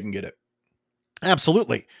any way I can get it.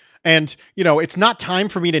 Absolutely. And, it's not time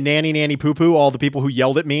for me to nanny poo-poo all the people who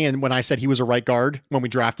yelled at me and when I said he was a right guard when we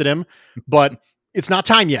drafted him, but it's not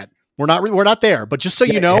time yet. We're not there. But just so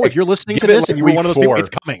you know, if you're listening to this and you were one of those people,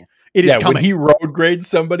 it's coming. It is coming. When he road grades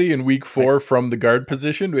somebody in week 4 from the guard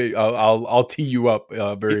position, I'll tee you up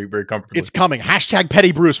very, very comfortably. It's coming. #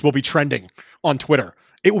 Petty Bruce will be trending on Twitter.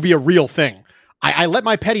 It will be a real thing. I let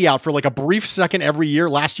my petty out for like a brief second every year.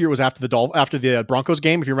 Last year was after the Broncos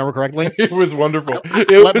game, if you remember correctly. It was wonderful.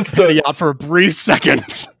 It let was my petty out for a brief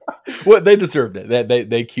second. Well, they deserved it.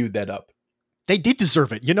 They queued that up. They did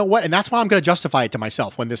deserve it. You know what? And that's why I'm going to justify it to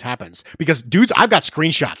myself when this happens. Because, dudes, I've got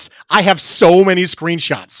screenshots. I have so many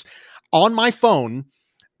screenshots on my phone.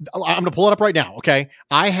 I'm going to pull it up right now. Okay.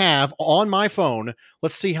 I have on my phone.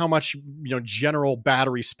 Let's see how much, general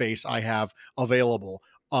battery space I have available.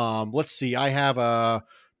 Let's see. I have I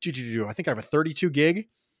think I have a 32 gig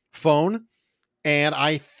phone, and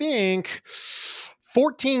I think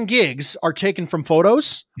 14 gigs are taken from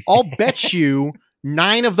photos. I'll bet you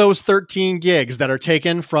 9 of those 13 gigs that are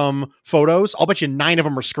taken from photos, I'll bet you 9 of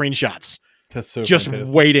them are screenshots. That's so just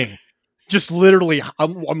fantastic. Waiting. Just literally,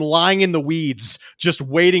 I'm lying in the weeds, just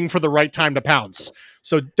waiting for the right time to pounce.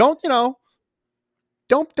 So don't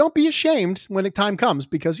be ashamed when the time comes,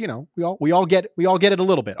 because we all get it a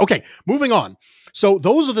little bit. Okay, moving on. So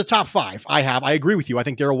those are the top 5 I have. I agree with you. I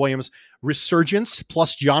think Darrell Williams' resurgence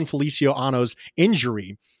plus John Feliciano's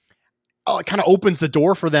injury kind of opens the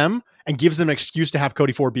door for them and gives them an excuse to have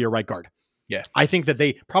Cody Ford be a right guard. Yeah, I think that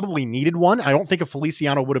they probably needed one. I don't think if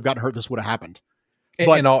Feliciano would have gotten hurt, this would have happened.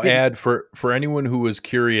 And I'll add for anyone who was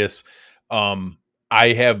curious, I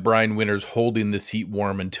have Brian Winters holding the seat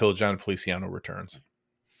warm until John Feliciano returns.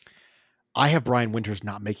 I have Brian Winters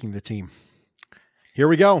not making the team. Here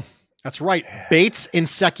we go. That's right. Bates,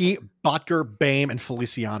 Nsekhe, Butker, Boehm, and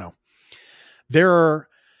Feliciano.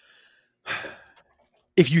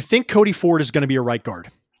 If you think Cody Ford is going to be a right guard,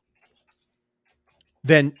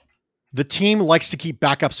 then the team likes to keep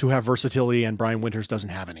backups who have versatility, and Brian Winters doesn't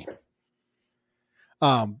have any.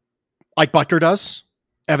 Ike Butker does,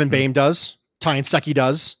 Evan Boehm does, Ty Nsekhe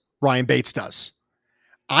does, Ryan Bates does.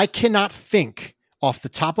 I cannot think off the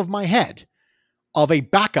top of my head of a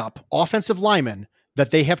backup offensive lineman that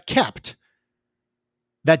they have kept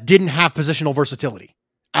that didn't have positional versatility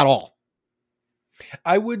at all.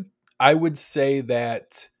 I would I would say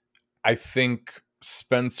that I think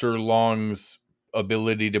Spencer Long's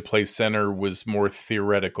ability to play center was more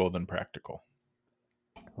theoretical than practical.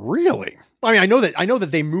 Really? I mean, I know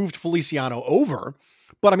that they moved Feliciano over,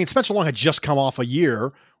 but I mean, Spencer Long had just come off a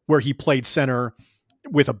year where he played center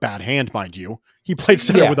with a bad hand, mind you. He played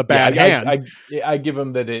center with a bad hand. I give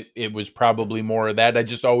him that it was probably more of that. I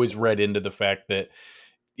just always read into the fact that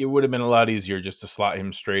it would have been a lot easier just to slot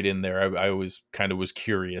him straight in there. I always kind of was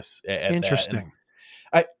curious at Interesting.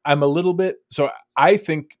 that. I'm a little bit, so I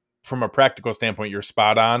think from a practical standpoint, you're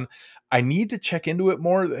spot on. I need to check into it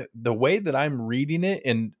more. The way that I'm reading it,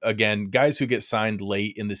 and again, guys who get signed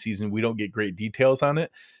late in the season, we don't get great details on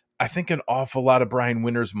it. I think an awful lot of Brian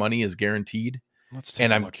Winters' money is guaranteed. Let's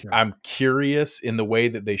take a look here. I'm curious in the way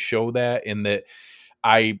that they show that, in that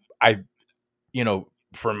I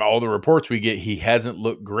from all the reports we get, he hasn't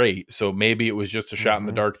looked great. So maybe it was just a shot in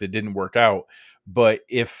the dark that didn't work out. But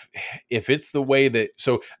if it's the way that,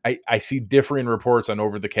 so I see differing reports on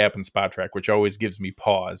Over the Cap and Spot Track, which always gives me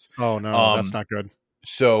pause. Oh no, that's not good.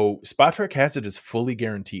 So Spot Track has it as fully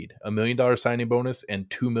guaranteed, $1 million signing bonus and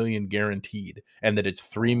 $2 million guaranteed, and that it's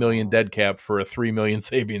 $3 million dead cap for a $3 million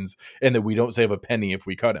savings, and that we don't save a penny if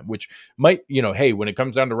we cut him. Which might, hey, when it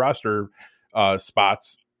comes down to roster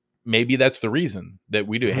spots, maybe that's the reason that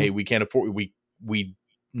we do. Mm-hmm. Hey, we can't afford. We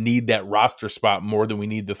need that roster spot more than we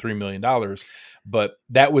need the $3 million. But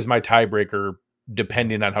that was my tiebreaker,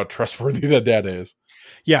 depending on how trustworthy that data is.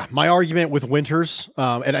 Yeah, my argument with Winters,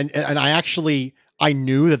 and I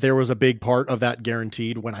knew that there was a big part of that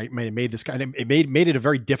guaranteed when I made this kind of, it made it a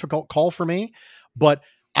very difficult call for me. But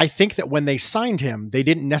I think that when they signed him, they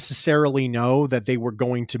didn't necessarily know that they were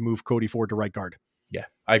going to move Cody Ford to right guard. Yeah,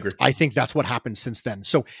 I agree. I think that's what happened since then.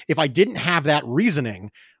 So if I didn't have that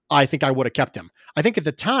reasoning, I think I would have kept him. I think at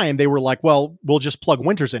the time they were like, well, we'll just plug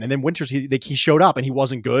Winters in. And then Winters, he showed up and he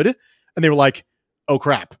wasn't good. And they were like, oh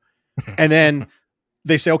crap. And then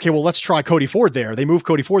they say, okay, well, let's try Cody Ford there. They move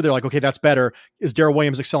Cody Ford. They're like, okay, that's better. Is Darrell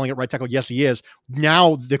Williams excelling at right tackle? Yes, he is.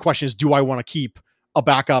 Now the question is, do I want to keep a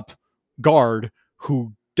backup guard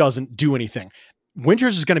who doesn't do anything?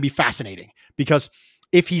 Winters is going to be fascinating because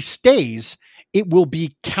if he stays, it will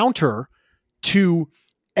be counter to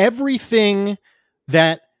everything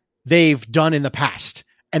that they've done in the past.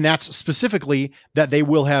 And that's specifically that they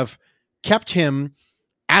will have kept him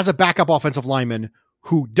as a backup offensive lineman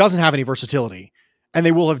who doesn't have any versatility. And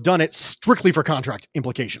they will have done it strictly for contract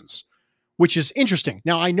implications, which is interesting.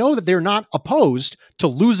 Now, I know that they're not opposed to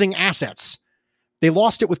losing assets. They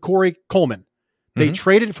lost it with Corey Coleman. They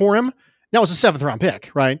traded for him. That was a 7th round pick,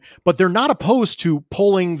 right? But they're not opposed to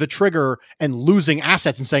pulling the trigger and losing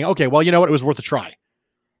assets and saying, okay, well, you know what? It was worth a try.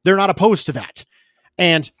 They're not opposed to that.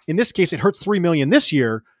 And in this case, it hurts $3 million this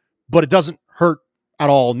year, but it doesn't hurt at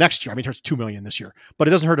all next year. I mean, it hurts $2 million this year, but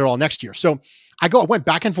it doesn't hurt at all next year. So I went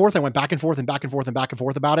back and forth. I went back and forth and back and forth and back and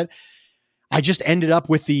forth about it. I just ended up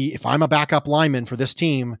with if I'm a backup lineman for this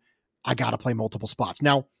team, I got to play multiple spots.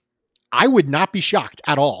 Now, I would not be shocked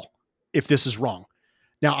at all if this is wrong.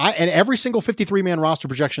 Now, and every single 53-man roster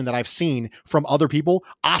projection that I've seen from other people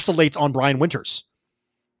oscillates on Brian Winters.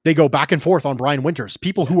 They go back and forth on Brian Winters.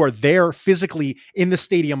 People who are there physically in the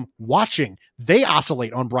stadium watching, they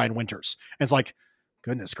oscillate on Brian Winters. And it's like,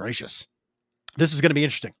 goodness gracious. This is going to be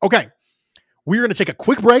interesting. Okay. We're going to take a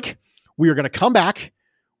quick break. We are going to come back.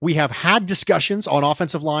 We have had discussions on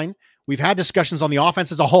offensive line. We've had discussions on the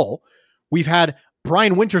offense as a whole. We've had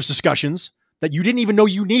Brian Winters discussions that you didn't even know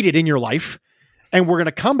you needed in your life. And we're going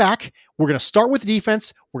to come back. We're going to start with the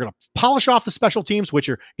defense. We're going to polish off the special teams, which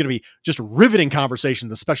are going to be just riveting conversation,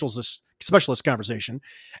 the specialist conversation.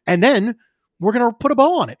 And then we're going to put a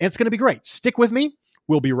bow on it. And it's going to be great. Stick with me.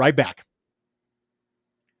 We'll be right back.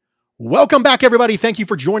 Welcome back, everybody. Thank you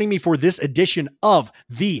for joining me for this edition of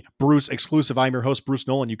the Bruce Exclusive. I'm your host, Bruce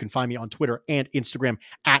Nolan. You can find me on Twitter and Instagram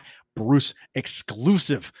at Bruce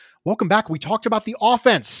Exclusive. Welcome back. We talked about the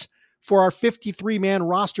offense for our 53-man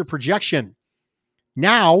roster projection.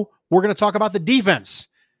 Now we're going to talk about the defense.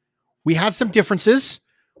 We had some differences.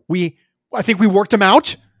 I think we worked them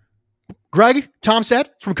out. Greg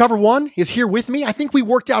Tomset from Cover One is here with me. I think we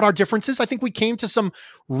worked out our differences. I think we came to some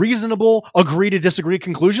reasonable agree to disagree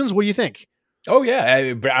conclusions. What do you think? Oh,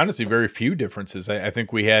 yeah. Honestly, very few differences. I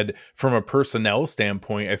think we had, from a personnel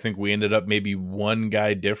standpoint, I think we ended up maybe one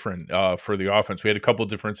guy different for the offense. We had a couple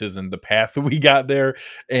differences in the path that we got there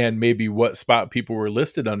and maybe what spot people were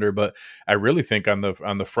listed under. But I really think on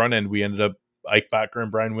the front end, we ended up Ike Bacher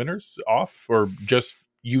and Brian Winters off, or just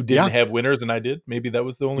you didn't have Winters and I did. Maybe that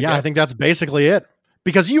was the only guy. I think that's basically it.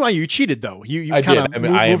 Because you cheated, though. You kind of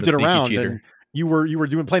moved it around. And you were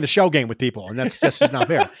playing the shell game with people, and that's just not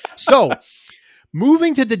fair. So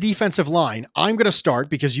Moving to the defensive line, I'm going to start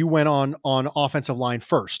because you went on offensive line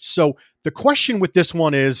first. So the question with this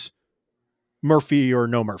one is Murphy or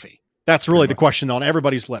no Murphy. That's really the question on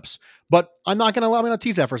everybody's lips. But I'm going to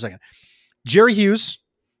tease that for a second. Jerry Hughes,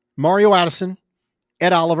 Mario Addison,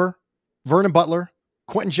 Ed Oliver, Vernon Butler,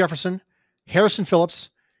 Quentin Jefferson, Harrison Phillips,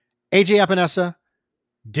 AJ Epinesa,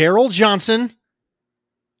 Daryl Johnson,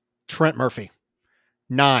 Trent Murphy.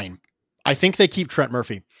 9. I think they keep Trent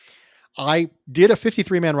Murphy. I did a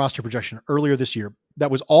 53-man roster projection earlier this year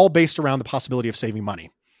that was all based around the possibility of saving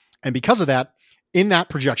money. And because of that, in that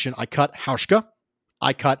projection, I cut Hauschka,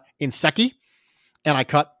 I cut Inseki, and I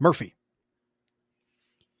cut Murphy.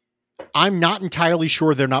 I'm not entirely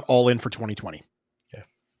sure they're not all in for 2020. Yeah.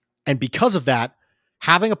 And because of that,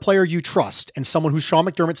 having a player you trust and someone who Sean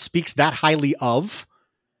McDermott speaks that highly of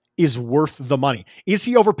is worth the money. Is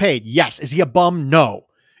he overpaid? Yes. Is he a bum? No.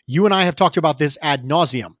 You and I have talked about this ad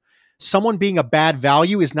nauseum. Someone being a bad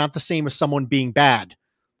value is not the same as someone being bad.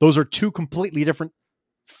 Those are two completely different,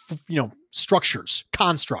 structures,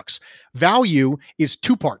 constructs. Value is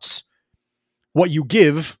two parts. What you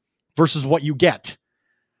give versus what you get.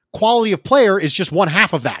 Quality of player is just one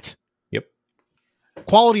half of that. Yep.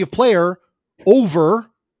 Quality of player over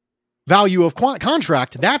value of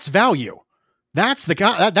contract, that's value. That's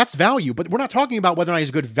value. But we're not talking about whether or not he's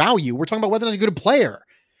a good value. We're talking about whether or not he's a good player.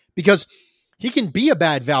 Because he can be a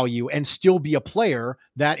bad value and still be a player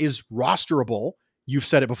that is rosterable. You've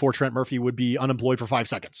said it before, Trent Murphy would be unemployed for 5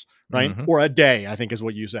 seconds, right? Mm-hmm. Or a day, I think is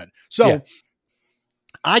what you said. So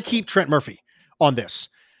I keep Trent Murphy on this.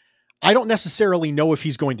 I don't necessarily know if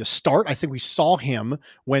he's going to start. I think we saw him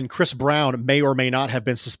when Chris Brown may or may not have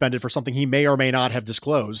been suspended for something he may or may not have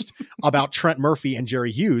disclosed about Trent Murphy and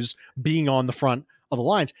Jerry Hughes being on the front of the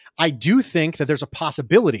lines. I do think that there's a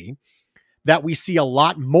possibility that we see a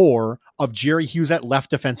lot more of Jerry Hughes at left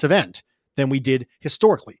defensive end than we did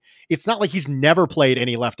historically. It's not like he's never played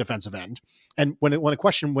any left defensive end. And when the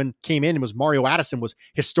question came in, it was Mario Addison was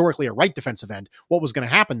historically a right defensive end. What was going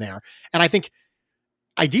to happen there? And I think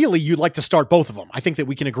ideally you'd like to start both of them. I think that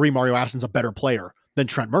we can agree Mario Addison's a better player than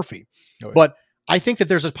Trent Murphy. Oh, yeah. But I think that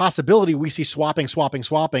there's a possibility we see swapping.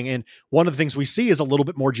 And one of the things we see is a little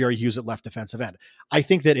bit more Jerry Hughes at left defensive end. I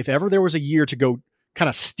think that if ever there was a year to go kind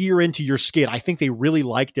of steer into your skid, I think they really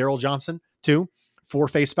like Daryl Johnson too,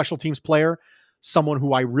 4-phase special teams player, someone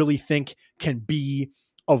who I really think can be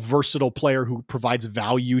a versatile player who provides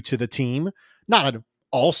value to the team. Not an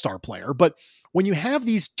all-star player, but when you have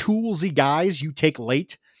these toolsy guys you take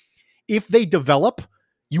late, if they develop,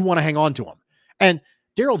 you want to hang on to them. And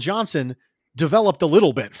Daryl Johnson developed a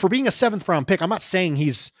little bit for being a 7th round pick. I'm not saying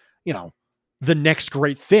he's, the next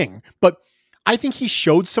great thing, but I think he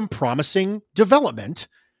showed some promising development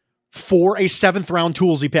for a 7th round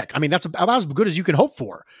toolsy pick. I mean, that's about as good as you can hope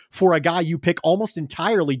for a guy you pick almost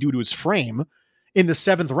entirely due to his frame in the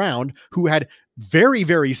 7th round, who had very,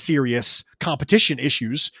 very serious competition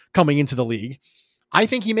issues coming into the league. I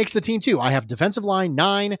think he makes the team too. I have defensive line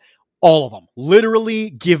 9, all of them.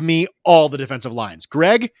 Literally give me all the defensive lines.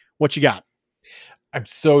 Greg, what you got? I'm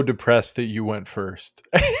so depressed that you went first.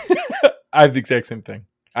 I have the exact same thing.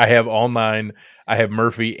 I have all 9. I have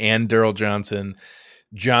Murphy and Daryl Johnson.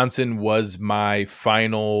 Johnson was my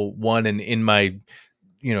final one, and in my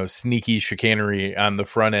sneaky chicanery on the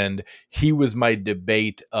front end, he was my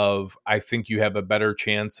debate of, I think you have a better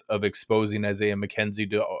chance of exposing Isaiah McKenzie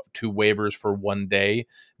to waivers for one day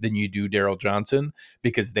than you do Daryl Johnson,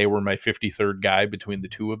 because they were my 53rd guy between the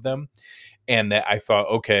two of them. And that I thought,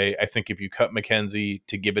 okay, I think if you cut McKenzie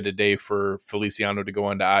to give it a day for Feliciano to go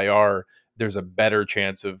onto IR, there's a better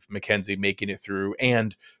chance of McKenzie making it through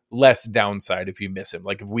and less downside if you miss him.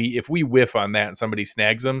 Like if we whiff on that and somebody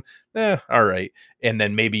snags him, all right. And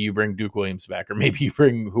then maybe you bring Duke Williams back, or maybe you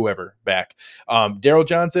bring whoever back. Daryl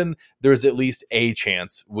Johnson, there's at least a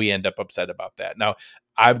chance we end up upset about that. Now,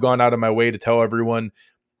 I've gone out of my way to tell everyone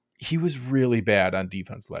he was really bad on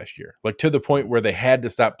defense last year, like to the point where they had to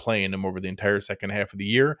stop playing him over the entire second half of the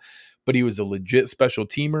year. But he was a legit special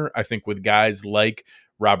teamer. I think with guys like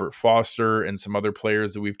Robert Foster and some other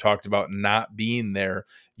players that we've talked about not being there,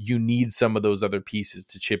 you need some of those other pieces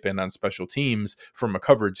to chip in on special teams from a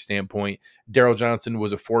coverage standpoint. Daryl Johnson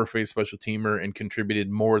was a 4-phase special teamer and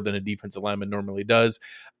contributed more than a defensive lineman normally does.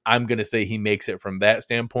 I'm going to say he makes it from that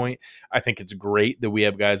standpoint. I think it's great that we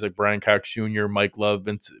have guys like Brian Cox Jr., Mike Love,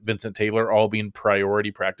 Vincent Taylor, all being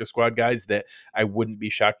priority practice squad guys that I wouldn't be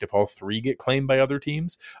shocked if all 3 get claimed by other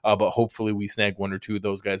teams, but hopefully we snag 1 or 2 of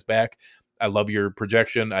those guys back. I love your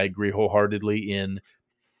projection. I agree wholeheartedly in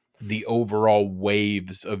the overall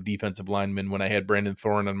waves of defensive linemen. When I had Brandon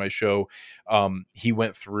Thorne on my show, he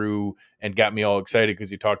went through and got me all excited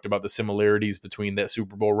because he talked about the similarities between that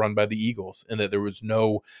Super Bowl run by the Eagles and that there was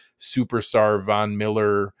no superstar Von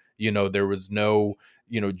Miller, there was no,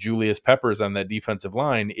 Julius Peppers on that defensive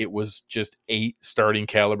line. It was just 8 starting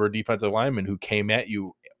caliber defensive linemen who came at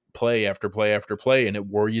you play after play after play, and it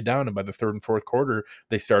wore you down. And by the third and fourth quarter,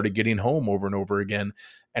 they started getting home over and over again.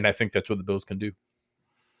 And I think that's what the Bills can do.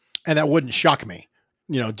 And that wouldn't shock me.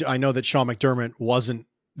 I know that Sean McDermott wasn't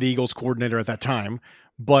the Eagles coordinator at that time,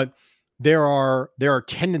 but there are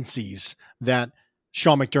tendencies that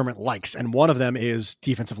Sean McDermott likes. And one of them is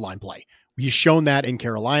defensive line play. He's shown that in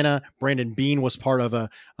Carolina. Brandon Beane was part of a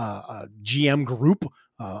GM group,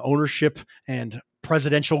 ownership and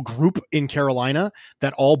presidential group in Carolina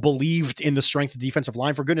that all believed in the strength of the defensive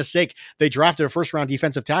line. For goodness sake, they drafted a first-round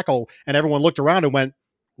defensive tackle, and everyone looked around and went,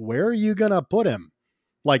 where are you going to put him?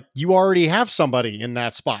 Like, you already have somebody in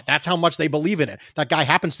that spot. That's how much they believe in it. That guy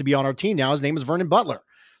happens to be on our team now. His name is Vernon Butler.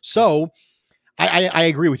 So I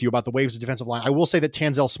agree with you about the waves of defensive line. I will say that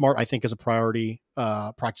Tanzel Smart, I think, is a priority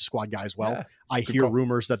practice squad guy as well. Yeah, I hear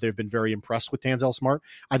rumors that they've been very impressed with Tanzel Smart.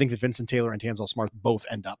 I think that Vincent Taylor and Tanzel Smart both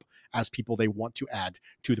end up as people they want to add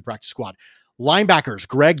to the practice squad. Linebackers,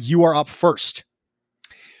 Greg, you are up first.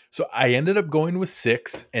 So I ended up going with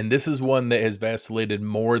 6, and this is one that has vacillated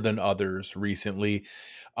more than others recently.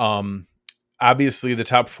 Obviously, the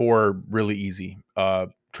top 4 are really easy.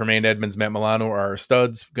 Tremaine Edmonds, Matt Milano are our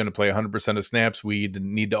studs, going to play 100% of snaps. We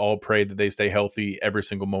need to all pray that they stay healthy every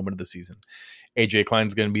single moment of the season. AJ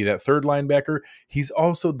Klein's going to be that third linebacker. He's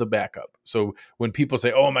also the backup. So when people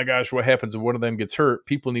say, oh my gosh, what happens if one of them gets hurt?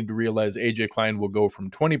 People need to realize AJ Klein will go from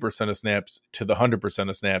 20% of snaps to the 100%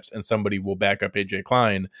 of snaps, and somebody will back up AJ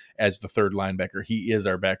Klein as the third linebacker. He is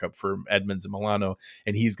our backup for Edmonds and Milano,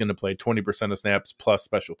 and he's going to play 20% of snaps plus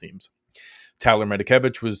special teams. Tyler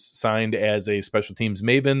Medikevich was signed as a special teams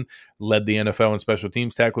maven, led the NFL in special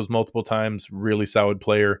teams tackles multiple times, really solid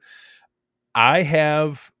player.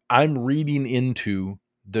 I'm reading into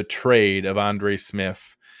the trade of Andre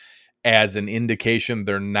Smith as an indication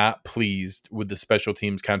they're not pleased with the special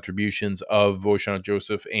teams contributions of Voshon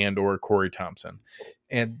Joseph and or Corey Thompson,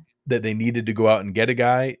 and that they needed to go out and get a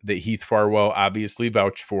guy that Heath Farwell obviously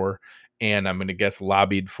vouched for, and I'm going to guess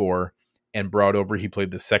lobbied for, and brought over. He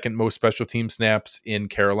played the second most special team snaps in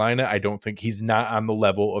Carolina. I don't think he's not on the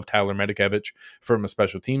level of Tyler Medikevich from a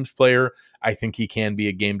special teams player. I think he can be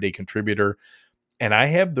a game day contributor. And I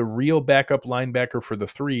have the real backup linebacker for the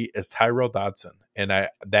 3 as Tyrell Dodson. And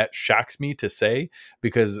that shocks me to say,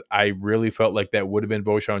 because I really felt like that would have been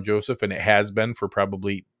Voshon Joseph, and it has been for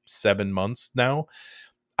probably 7 months now.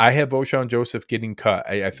 I have Voshon Joseph getting cut.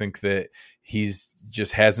 I think that he's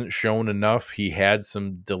just hasn't shown enough. He had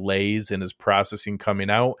some delays in his processing coming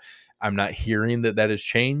out. I'm not hearing that has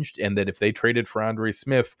changed, and that if they traded for Andre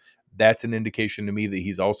Smith, that's an indication to me that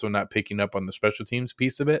he's also not picking up on the special teams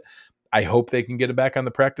piece of it. I hope they can get it back on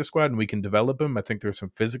the practice squad and we can develop him. I think there's some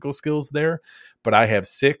physical skills there, but I have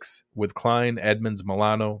 6 with Klein, Edmonds,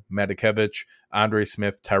 Milano, Medikevich, Andre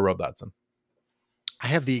Smith, Tyrell Dodson. I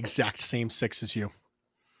have the exact same 6 as you.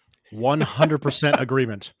 100%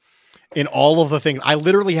 agreement in all of the things. I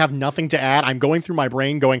literally have nothing to add. I'm going through my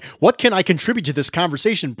brain going, what can I contribute to this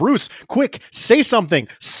conversation? Bruce, quick, say something,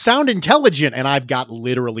 sound intelligent. And I've got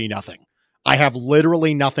literally nothing. I have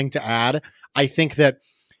literally nothing to add. I think that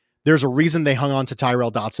there's a reason they hung on to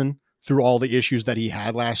Tyrell Dodson through all the issues that he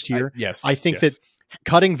had last year. Yes. I think that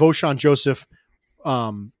cutting Voshon Joseph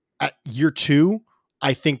at year 2,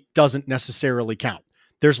 I think doesn't necessarily count.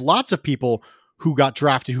 There's lots of people who got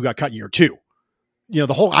drafted, who got cut year 2.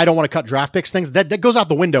 The whole, I don't want to cut draft picks things that goes out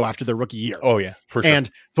the window after their rookie year. Oh yeah, for sure. And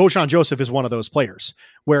Voshon Joseph is one of those players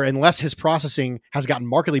where unless his processing has gotten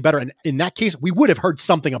markedly better, and in that case, we would have heard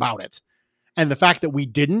something about it. And the fact that we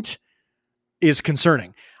didn't is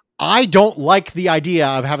concerning. I don't like the idea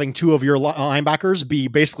of having 2 of your linebackers be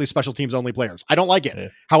basically special teams only players. I don't like it. Yeah.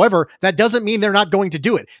 However, that doesn't mean they're not going to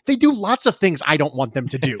do it. They do lots of things I don't want them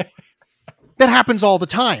to do. That happens all the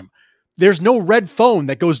time. There's no red phone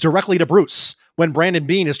that goes directly to Bruce when Brandon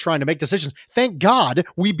Beane is trying to make decisions. Thank God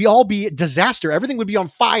we'd all be a disaster. Everything would be on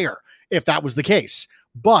fire if that was the case.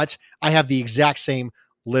 But I have the exact same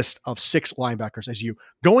list of 6 linebackers as you.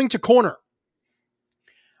 Going to corner,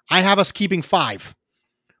 I have us keeping 5.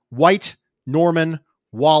 White, Norman,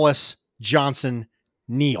 Wallace, Johnson,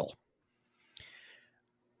 Neal.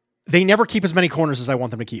 They never keep as many corners as I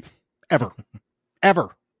want them to keep. Ever. Ever.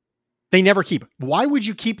 They never keep. Why would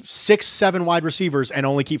you keep 6, 7 wide receivers and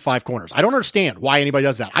only keep 5 corners? I don't understand why anybody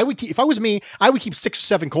does that. If I was me, I would keep 6 or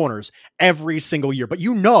 7 corners every single year. But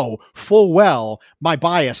full well my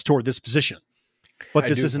bias toward this position. But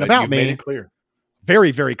this isn't about me. Made it clear.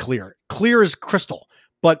 Very, very clear. Clear as crystal.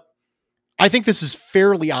 But I think this is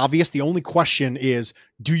fairly obvious. The only question is,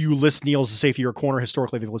 do you list Neal as a safety or a corner?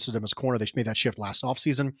 Historically, they've listed him as a corner. They made that shift last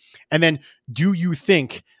offseason. And then do you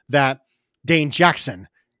think that Dane Jackson,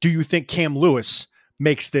 do you think Cam Lewis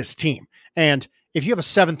makes this team? And if you have a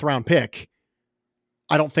 7th round pick,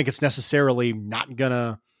 I don't think it's necessarily not going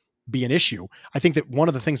to be an issue. I think that one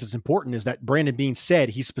of the things that's important is that Brandon Beane said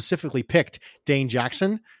he specifically picked Dane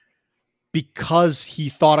Jackson because he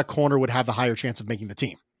thought a corner would have the higher chance of making the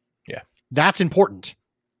team. Yeah. That's important.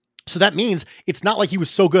 So that means it's not like he was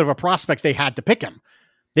so good of a prospect they had to pick him.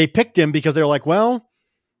 They picked him because they're like, well,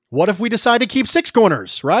 what if we decide to keep 6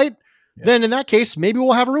 corners, right? Yeah. Then in that case, maybe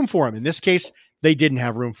we'll have room for him. In this case, they didn't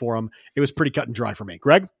have room for him. It was pretty cut and dry for me.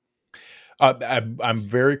 Greg? I'm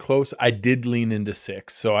very close. I did lean into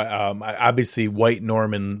 6. So I obviously White,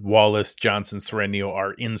 Norman, Wallace, Johnson, Serenio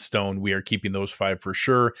are in stone. We are keeping those 5 for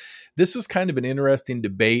sure. This was kind of an interesting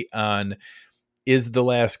debate on, is the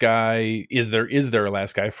last guy, is there a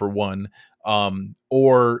last guy for one?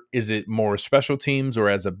 Or is it more special teams, or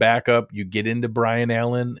as a backup, you get into Brian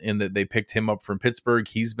Allen in that they picked him up from Pittsburgh.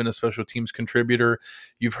 He's been a special teams contributor.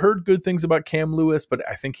 You've heard good things about Cam Lewis, but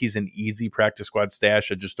I think he's an easy practice squad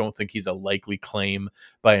stash. I just don't think he's a likely claim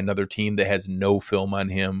by another team that has no film on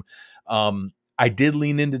him. I did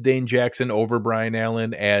lean into Dane Jackson over Brian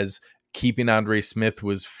Allen as keeping Andre Smith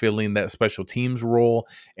was filling that special teams role,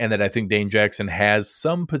 and that I think Dane Jackson has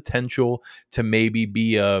some potential to maybe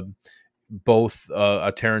be both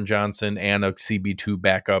a Taron Johnson and a CB2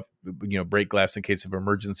 backup, break glass in case of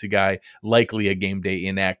emergency guy, likely a game day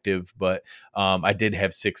inactive, but I did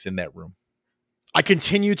have 6 in that room. I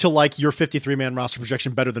continue to like your 53-man roster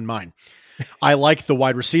projection better than mine. I like the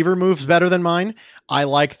wide receiver moves better than mine. I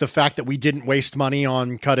like the fact that we didn't waste money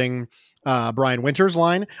on cutting Brian Winters'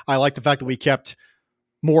 line. I like the fact that we kept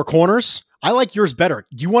more corners. I like yours better.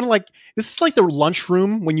 Do you want to this is like the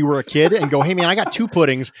lunchroom when you were a kid and go, hey man, I got 2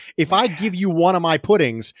 puddings. If I give you one of my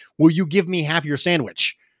puddings, will you give me half your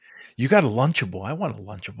sandwich? You got a Lunchable. I want a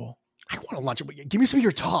Lunchable. Give me some of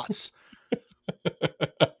your tots.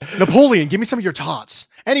 Napoleon, give me some of your tots.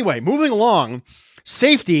 Anyway, moving along,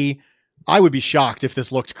 safety. I would be shocked if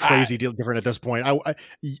this looked crazy different at this point.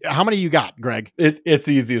 How many you got, Greg? It's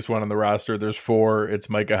the easiest one on the roster. There's 4. It's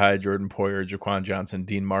Micah Hyde, Jordan Poyer, Jaquan Johnson,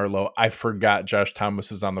 Dean Marlowe. I forgot Josh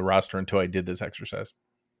Thomas is on the roster until I did this exercise.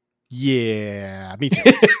 Yeah, me too.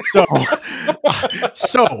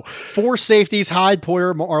 So 4 safeties: Hyde,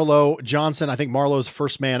 Poyer, Marlowe, Johnson. I think Marlowe's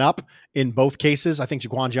first man up in both cases. I think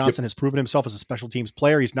Jaquan Johnson has proven himself as a special teams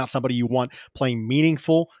player. He's not somebody you want playing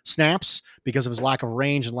meaningful snaps because of his lack of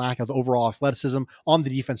range and lack of overall athleticism on the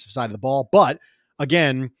defensive side of the ball. But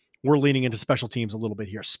again, we're leaning into special teams a little bit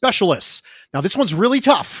here. Specialists. Now this one's really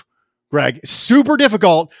tough, Greg. Super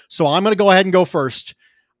difficult. So I'm going to go ahead and go first.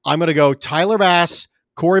 I'm going to go Tyler Bass,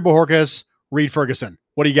 Corey Bojorquez, Reed Ferguson.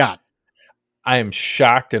 What do you got? I am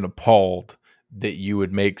shocked and appalled that you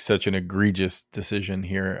would make such an egregious decision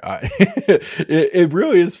here. It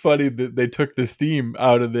really is funny that they took the steam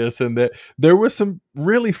out of this, and that there was some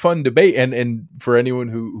really fun debate. And for anyone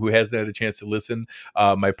who hasn't had a chance to listen,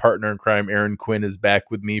 my partner in crime, Aaron Quinn, is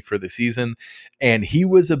back with me for the season, and he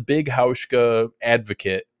was a big Hauschka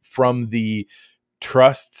advocate from the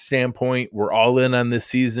trust standpoint. We're all in on this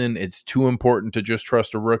season. It's too important to just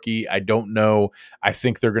trust a rookie. I don't know. I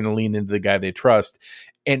think they're going to lean into the guy they trust.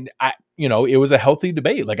 And it was a healthy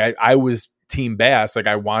debate. I was team Bass.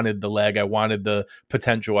 I wanted the leg. I wanted the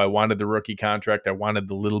potential. I wanted the rookie contract. I wanted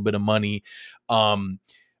the little bit of money.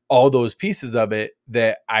 All those pieces of it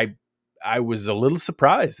that I was a little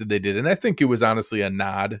surprised that they did. And I think it was honestly a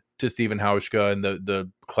nod to Stephen Hauschka and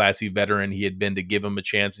the classy veteran he had been to give him a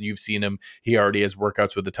chance. And you've seen him. He already has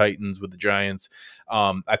workouts with the Titans, with the Giants.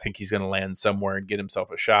 I think he's going to land somewhere and get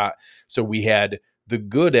himself a shot. So we had the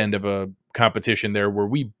good end of a competition there where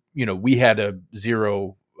we had a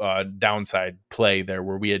 0 downside play there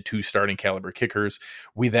where we had 2 starting caliber kickers.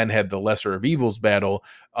 We then had the lesser of evils battle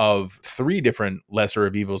of 3 different lesser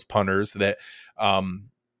of evils punters that,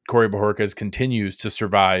 Corey Bojorquez continues to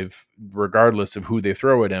survive regardless of who they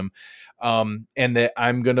throw at him. And that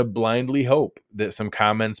I'm going to blindly hope that some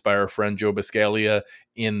comments by our friend Joe Biscaglia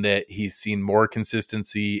in that he's seen more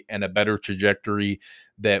consistency and a better trajectory,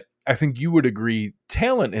 that I think you would agree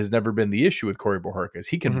talent has never been the issue with Corey Bojorquez.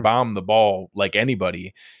 He can bomb the ball like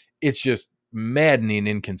anybody. It's just maddening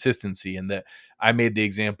inconsistency. And that I made the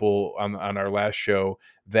example on our last show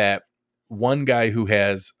that one guy who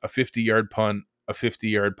has a 50-yard punt, a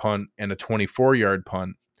 50-yard punt, and a 24-yard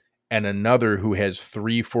punt, and another who has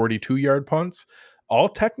 3 42-yard punts, all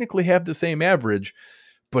technically have the same average.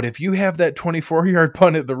 But if you have that 24-yard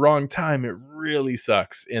punt at the wrong time, it really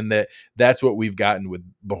sucks. And that's what we've gotten with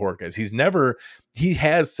Bojorquez. He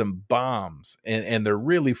has some bombs, and they're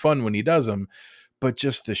really fun when he does them, but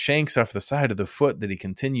just the shanks off the side of the foot that he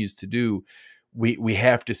continues to do, we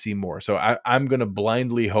have to see more. So I'm going to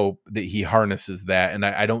blindly hope that he harnesses that. And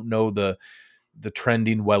I don't know the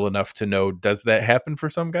trending well enough to know, does that happen for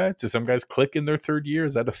some guys? Do some guys click in their third year?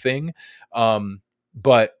 Is that a thing?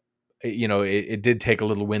 But it did take a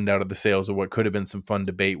little wind out of the sails of what could have been some fun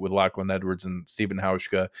debate with Lachlan Edwards and Stephen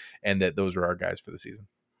Hauschka, and that those are our guys for the season.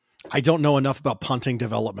 I don't know enough about punting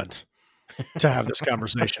development to have this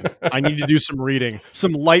conversation. I need to do some reading,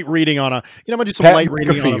 some light reading on I'm going to do some light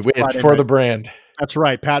reading on for the brand. That's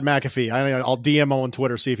right. Pat McAfee. I'll DM on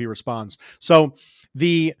Twitter, see if he responds. So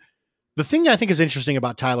the thing that I think is interesting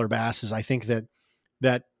about Tyler Bass is I think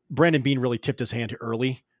that Brandon Beane really tipped his hand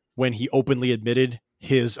early when he openly admitted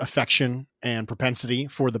his affection and propensity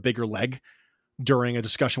for the bigger leg during a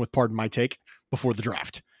discussion with Pardon My Take before the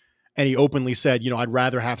draft. And he openly said, I'd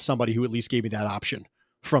rather have somebody who at least gave me that option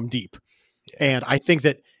from deep. Yeah. And I think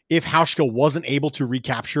that if Hauschka wasn't able to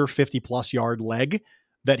recapture 50+ yard leg,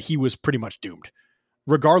 that he was pretty much doomed,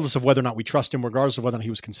 regardless of whether or not we trust him, regardless of whether or not he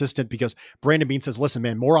was consistent, because Brandon Beane says, listen,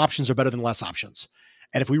 man, more options are better than less options.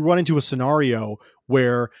 And if we run into a scenario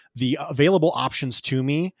where the available options to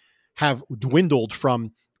me have dwindled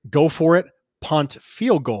from go for it, punt,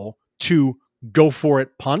 field goal to go for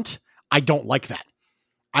it, punt, I don't like that.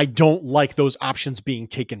 I don't like those options being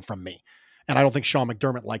taken from me. And I don't think Sean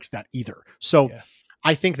McDermott likes that either. So yeah.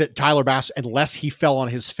 I think that Tyler Bass, unless he fell on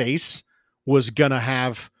his face, was going to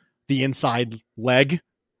have the inside leg,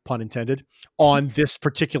 pun intended, on this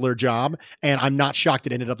particular job. And I'm not shocked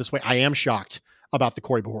it ended up this way. I am shocked about the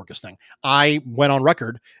Corey Bojorquez thing. I went on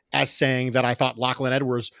record as saying that I thought Lachlan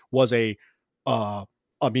Edwards was a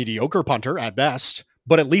mediocre punter at best,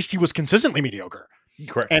 but at least he was consistently mediocre.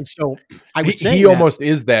 Correct. And so I would say he almost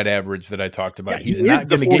is that average that I talked about. Yeah, he's not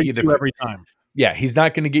going to get you the every time. Yeah, he's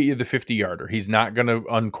not going to get you the 50-yarder. He's not going to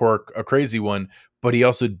uncork a crazy one, but he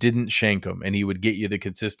also didn't shank him, and he would get you the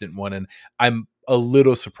consistent one. And I'm a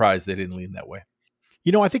little surprised they didn't lean that way.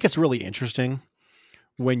 I think it's really interesting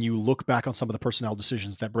when you look back on some of the personnel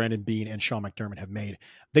decisions that Brandon Beane and Sean McDermott have made.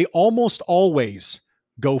 They almost always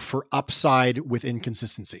go for upside with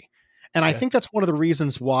inconsistency. And I think that's one of the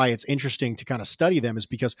reasons why it's interesting to kind of study them, is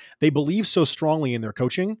because they believe so strongly in their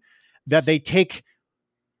coaching that they take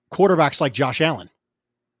quarterbacks like Josh Allen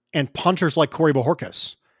and punters like Corey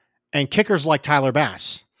Bojorquez and kickers like Tyler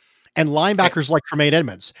Bass and linebackers like Tremaine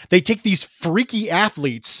Edmonds. They take these freaky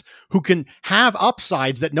athletes who can have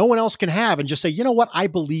upsides that no one else can have and just say, you know what? I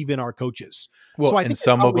believe in our coaches. Well, so I think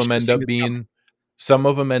some of them end up being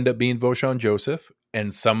Voshon Joseph,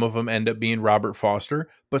 and some of them end up being Robert Foster,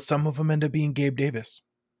 but some of them end up being Gabe Davis.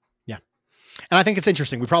 Yeah. And I think it's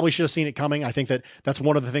interesting. We probably should have seen it coming. I think that that's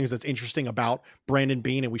one of the things that's interesting about Brandon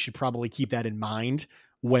Beane, and we should probably keep that in mind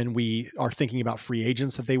when we are thinking about free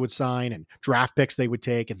agents that they would sign and draft picks they would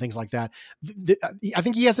take and things like that. I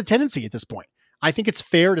think he has a tendency at this point. I think it's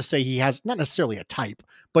fair to say he has not necessarily a type,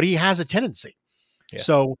 but he has a tendency. Yeah.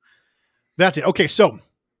 So that's it. Okay. So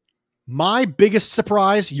my biggest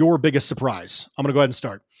surprise, your biggest surprise. I'm going to go ahead and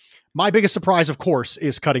start. My biggest surprise, of course,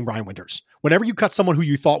 is cutting Brian Winters. Whenever you cut someone who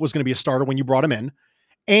you thought was going to be a starter when you brought him in,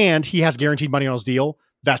 and he has guaranteed money on his deal,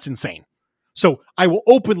 that's insane. So I will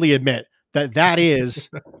openly admit that is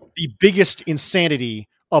the biggest insanity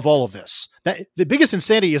of all of this. That the biggest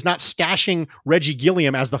insanity is not stashing Reggie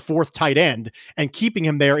Gilliam as the fourth tight end and keeping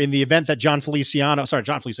him there in the event that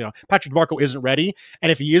Patrick DeMarco isn't ready. And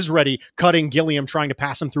if he is ready, cutting Gilliam, trying to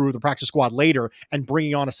pass him through the practice squad later and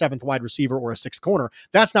bringing on a seventh wide receiver or a sixth corner.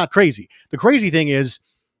 That's not crazy. The crazy thing is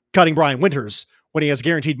cutting Brian Winters when he has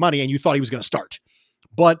guaranteed money and you thought he was going to start.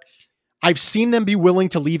 But I've seen them be willing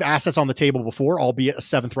to leave assets on the table before, albeit a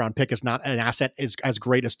 7th round pick is not an asset as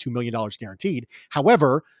great as $2 million guaranteed.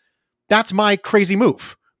 However, that's my crazy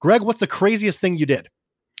move. Greg, what's the craziest thing you did?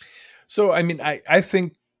 So, I mean, I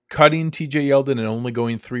think cutting TJ Yeldon and only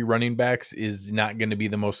going 3 running backs is not going to be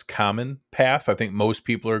the most common path. I think most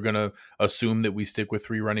people are going to assume that we stick with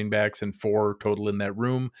 3 running backs and 4 total in that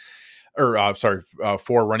room. Or,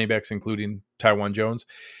 4 running backs, including Taiwan Jones.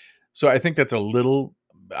 So I think that's a little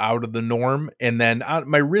out of the norm. And then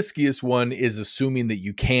my riskiest one is assuming that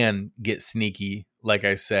you can get sneaky, like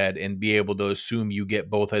I said, and be able to assume you get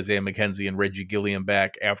both Isaiah McKenzie and Reggie Gilliam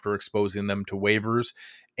back after exposing them to waivers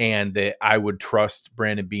and that I would trust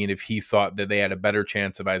Brandon Beane if he thought that they had a better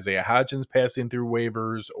chance of Isaiah Hodgins passing through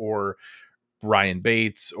waivers or Ryan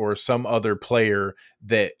Bates or some other player.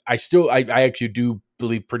 That I actually do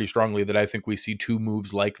believe pretty strongly that I think we see two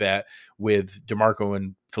moves like that with DeMarco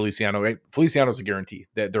and Feliciano. Feliciano's a guarantee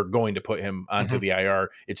that they're going to put him onto the IR.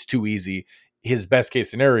 It's too easy. His best case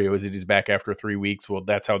scenario is that he's back after 3 weeks. Well,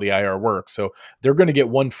 that's how the IR works. So they're going to get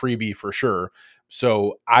one freebie for sure.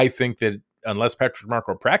 So I think that unless Patrick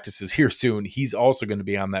DeMarco practices here soon, he's also going to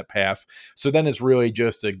be on that path. So then it's really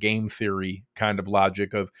just a game theory kind of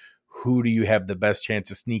logic of who do you have the best chance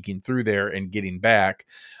of sneaking through there and getting back.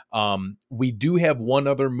 We do have one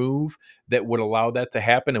other move that would allow that to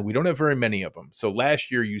happen, and we don't have very many of them. So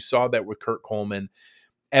last year you saw that with Kurt Coleman.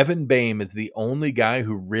 Evan Boehm is the only guy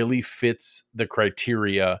who really fits the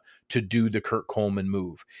criteria to do the Kurt Coleman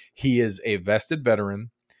move. He is a vested veteran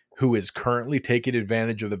who is currently taking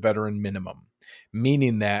advantage of the veteran minimum,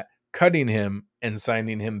 meaning that cutting him and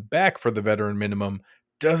signing him back for the veteran minimum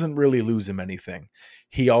doesn't really lose him anything.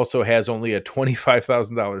 He also has only a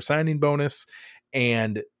 $25,000 signing bonus,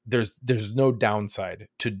 and there's no downside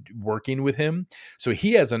to working with him. So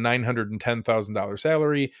he has a $910,000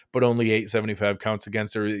 salary, but only $875 counts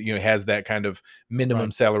against, or has that kind of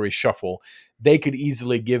minimum salary shuffle. They could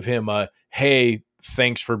easily give him a, hey,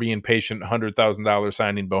 thanks for being patient, $100,000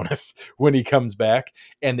 signing bonus when he comes back,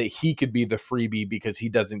 and that he could be the freebie because he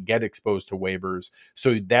doesn't get exposed to waivers.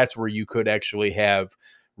 So that's where you could actually have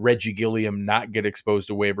Reggie Gilliam not get exposed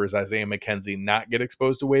to waivers, Isaiah McKenzie not get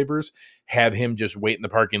exposed to waivers, have him just wait in the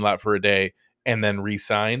parking lot for a day and then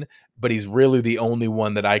re-sign. But he's really the only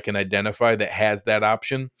one that I can identify that has that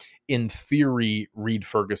option. In theory, Reed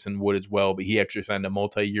Ferguson would as well, but he actually signed a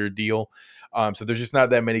multi-year deal. So there's just not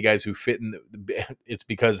that many guys who fit in. It's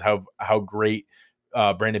because how great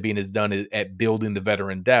Brandon Beane has done at building the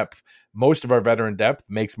veteran depth. Most of our veteran depth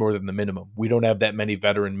makes more than the minimum. We don't have that many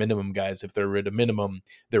veteran minimum guys. If they're at a minimum,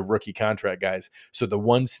 they're rookie contract guys. So the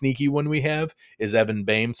one sneaky one we have is Evan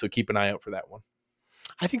Boehm. So keep an eye out for that one.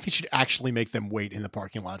 I think they should actually make them wait in the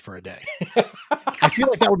parking lot for a day. I feel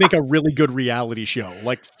like that would make a really good reality show.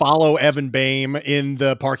 Like follow Evan Boehm in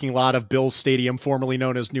the parking lot of Bills Stadium, formerly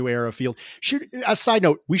known as New Era Field. A side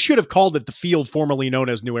note, we should have called it the field formerly known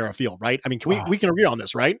as New Era Field, right? I mean, we can agree on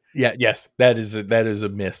this, right? Yeah, yes. That is a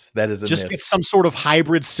miss. That is a just miss. Get some sort of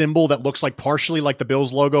hybrid symbol that looks like partially like the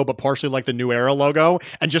Bills logo, but partially like the New Era logo,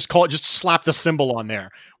 and just slap the symbol on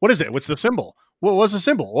there. What is it? What's the symbol? What was the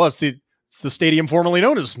symbol? Well, it's the stadium formerly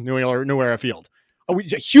known as New Era Field. A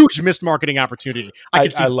huge missed marketing opportunity. I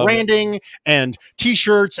could see branding and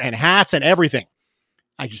T-shirts and hats and everything.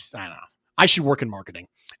 I don't know. I should work in marketing.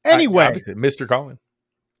 Anyway, Mr. Colin.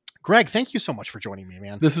 Greg, thank you so much for joining me,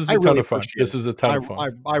 man. This was a ton of fun. This was a ton of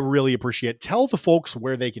fun. I really appreciate it. Tell the folks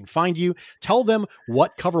where they can find you. Tell them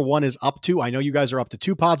what Cover One is up to. I know you guys are up to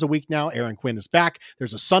 2 pods a week now. Aaron Quinn is back.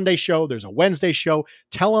 There's a Sunday show. There's a Wednesday show.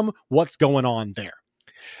 Tell them what's going on there.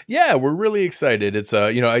 Yeah, we're really excited. It's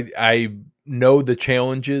I know the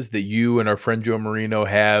challenges that you and our friend Joe Marino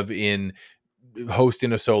have in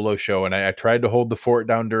hosting a solo show, and I tried to hold the fort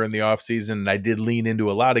down during the off season, and I did lean into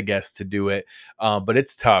a lot of guests to do it, but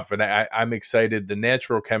it's tough, and I'm excited. The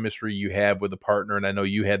natural chemistry you have with a partner, and I know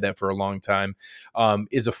you had that for a long time,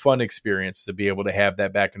 is a fun experience to be able to have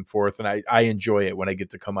that back and forth, and I enjoy it when I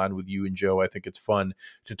get to come on with you and Joe. I think it's fun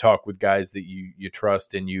to talk with guys that you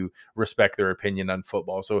trust and you respect their opinion on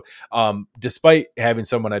football. So despite having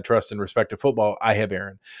someone I trust and respect in football, I have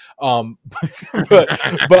Aaron,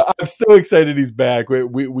 but I'm still excited he's back.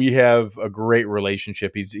 We have a great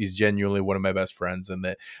relationship. He's genuinely one of my best friends, and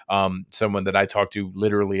that someone that I talk to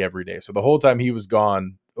literally every day. So the whole time he was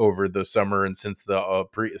gone over the summer and since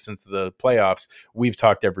the playoffs, we've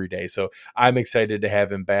talked every day. So I'm excited to have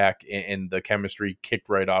him back, and the chemistry kicked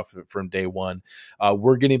right off from day one.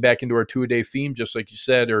 We're getting back into our 2-a-day theme, just like you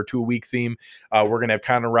said, or 2-a-week theme. We're going to have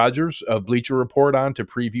Connor Rogers of Bleacher Report on to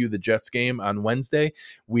preview the Jets game on Wednesday.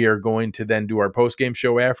 We are going to then do our post-game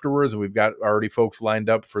show afterwards, and we've got already folks lined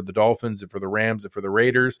up for the Dolphins and for the Rams and for the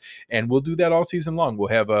Raiders, and we'll do that all season long. We'll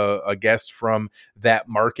have a guest from that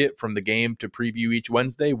market from the game to preview each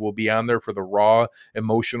Wednesday. We'll be on there for the raw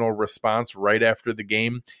emotional response right after the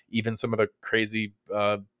game, even some of the crazy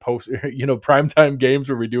primetime games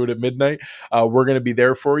where we do it at midnight. We're going to be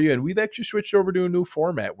there for you, and we've actually switched over to a new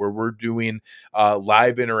format where we're doing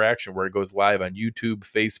live interaction, where it goes live on YouTube,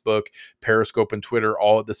 Facebook, Periscope, and Twitter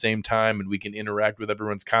all at the same time, and we can interact with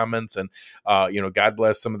everyone's comments. And God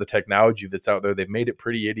bless some of the technology that's out there. They've made it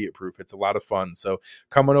pretty idiot proof. It's a lot of fun. So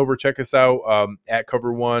come on over, check us out at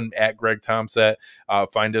Cover One, at Greg Tomset.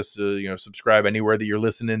 Find us, subscribe anywhere that you're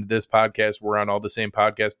listening to this podcast. We're on all the same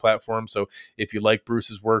podcast platforms. So if you like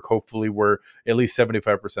Bruce's work work. Hopefully we're at least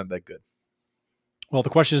 75% that good. Well, the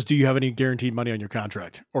question is, do you have any guaranteed money on your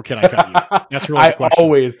contract, or can I cut you? That's really the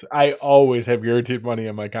question. I always have guaranteed money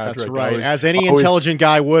on my contract. That's right. As any intelligent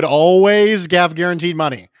guy would always have guaranteed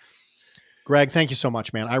money. Greg, thank you so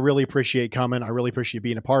much, man. I really appreciate coming. I really appreciate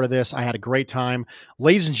being a part of this. I had a great time.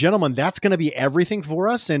 Ladies and gentlemen, that's going to be everything for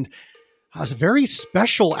us. And a very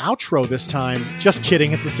special outro this time. Just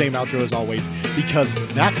kidding. It's the same outro as always, because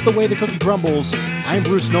that's the way the cookie crumbles. I'm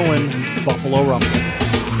Bruce Nolan, Buffalo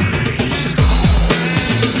Rumblings.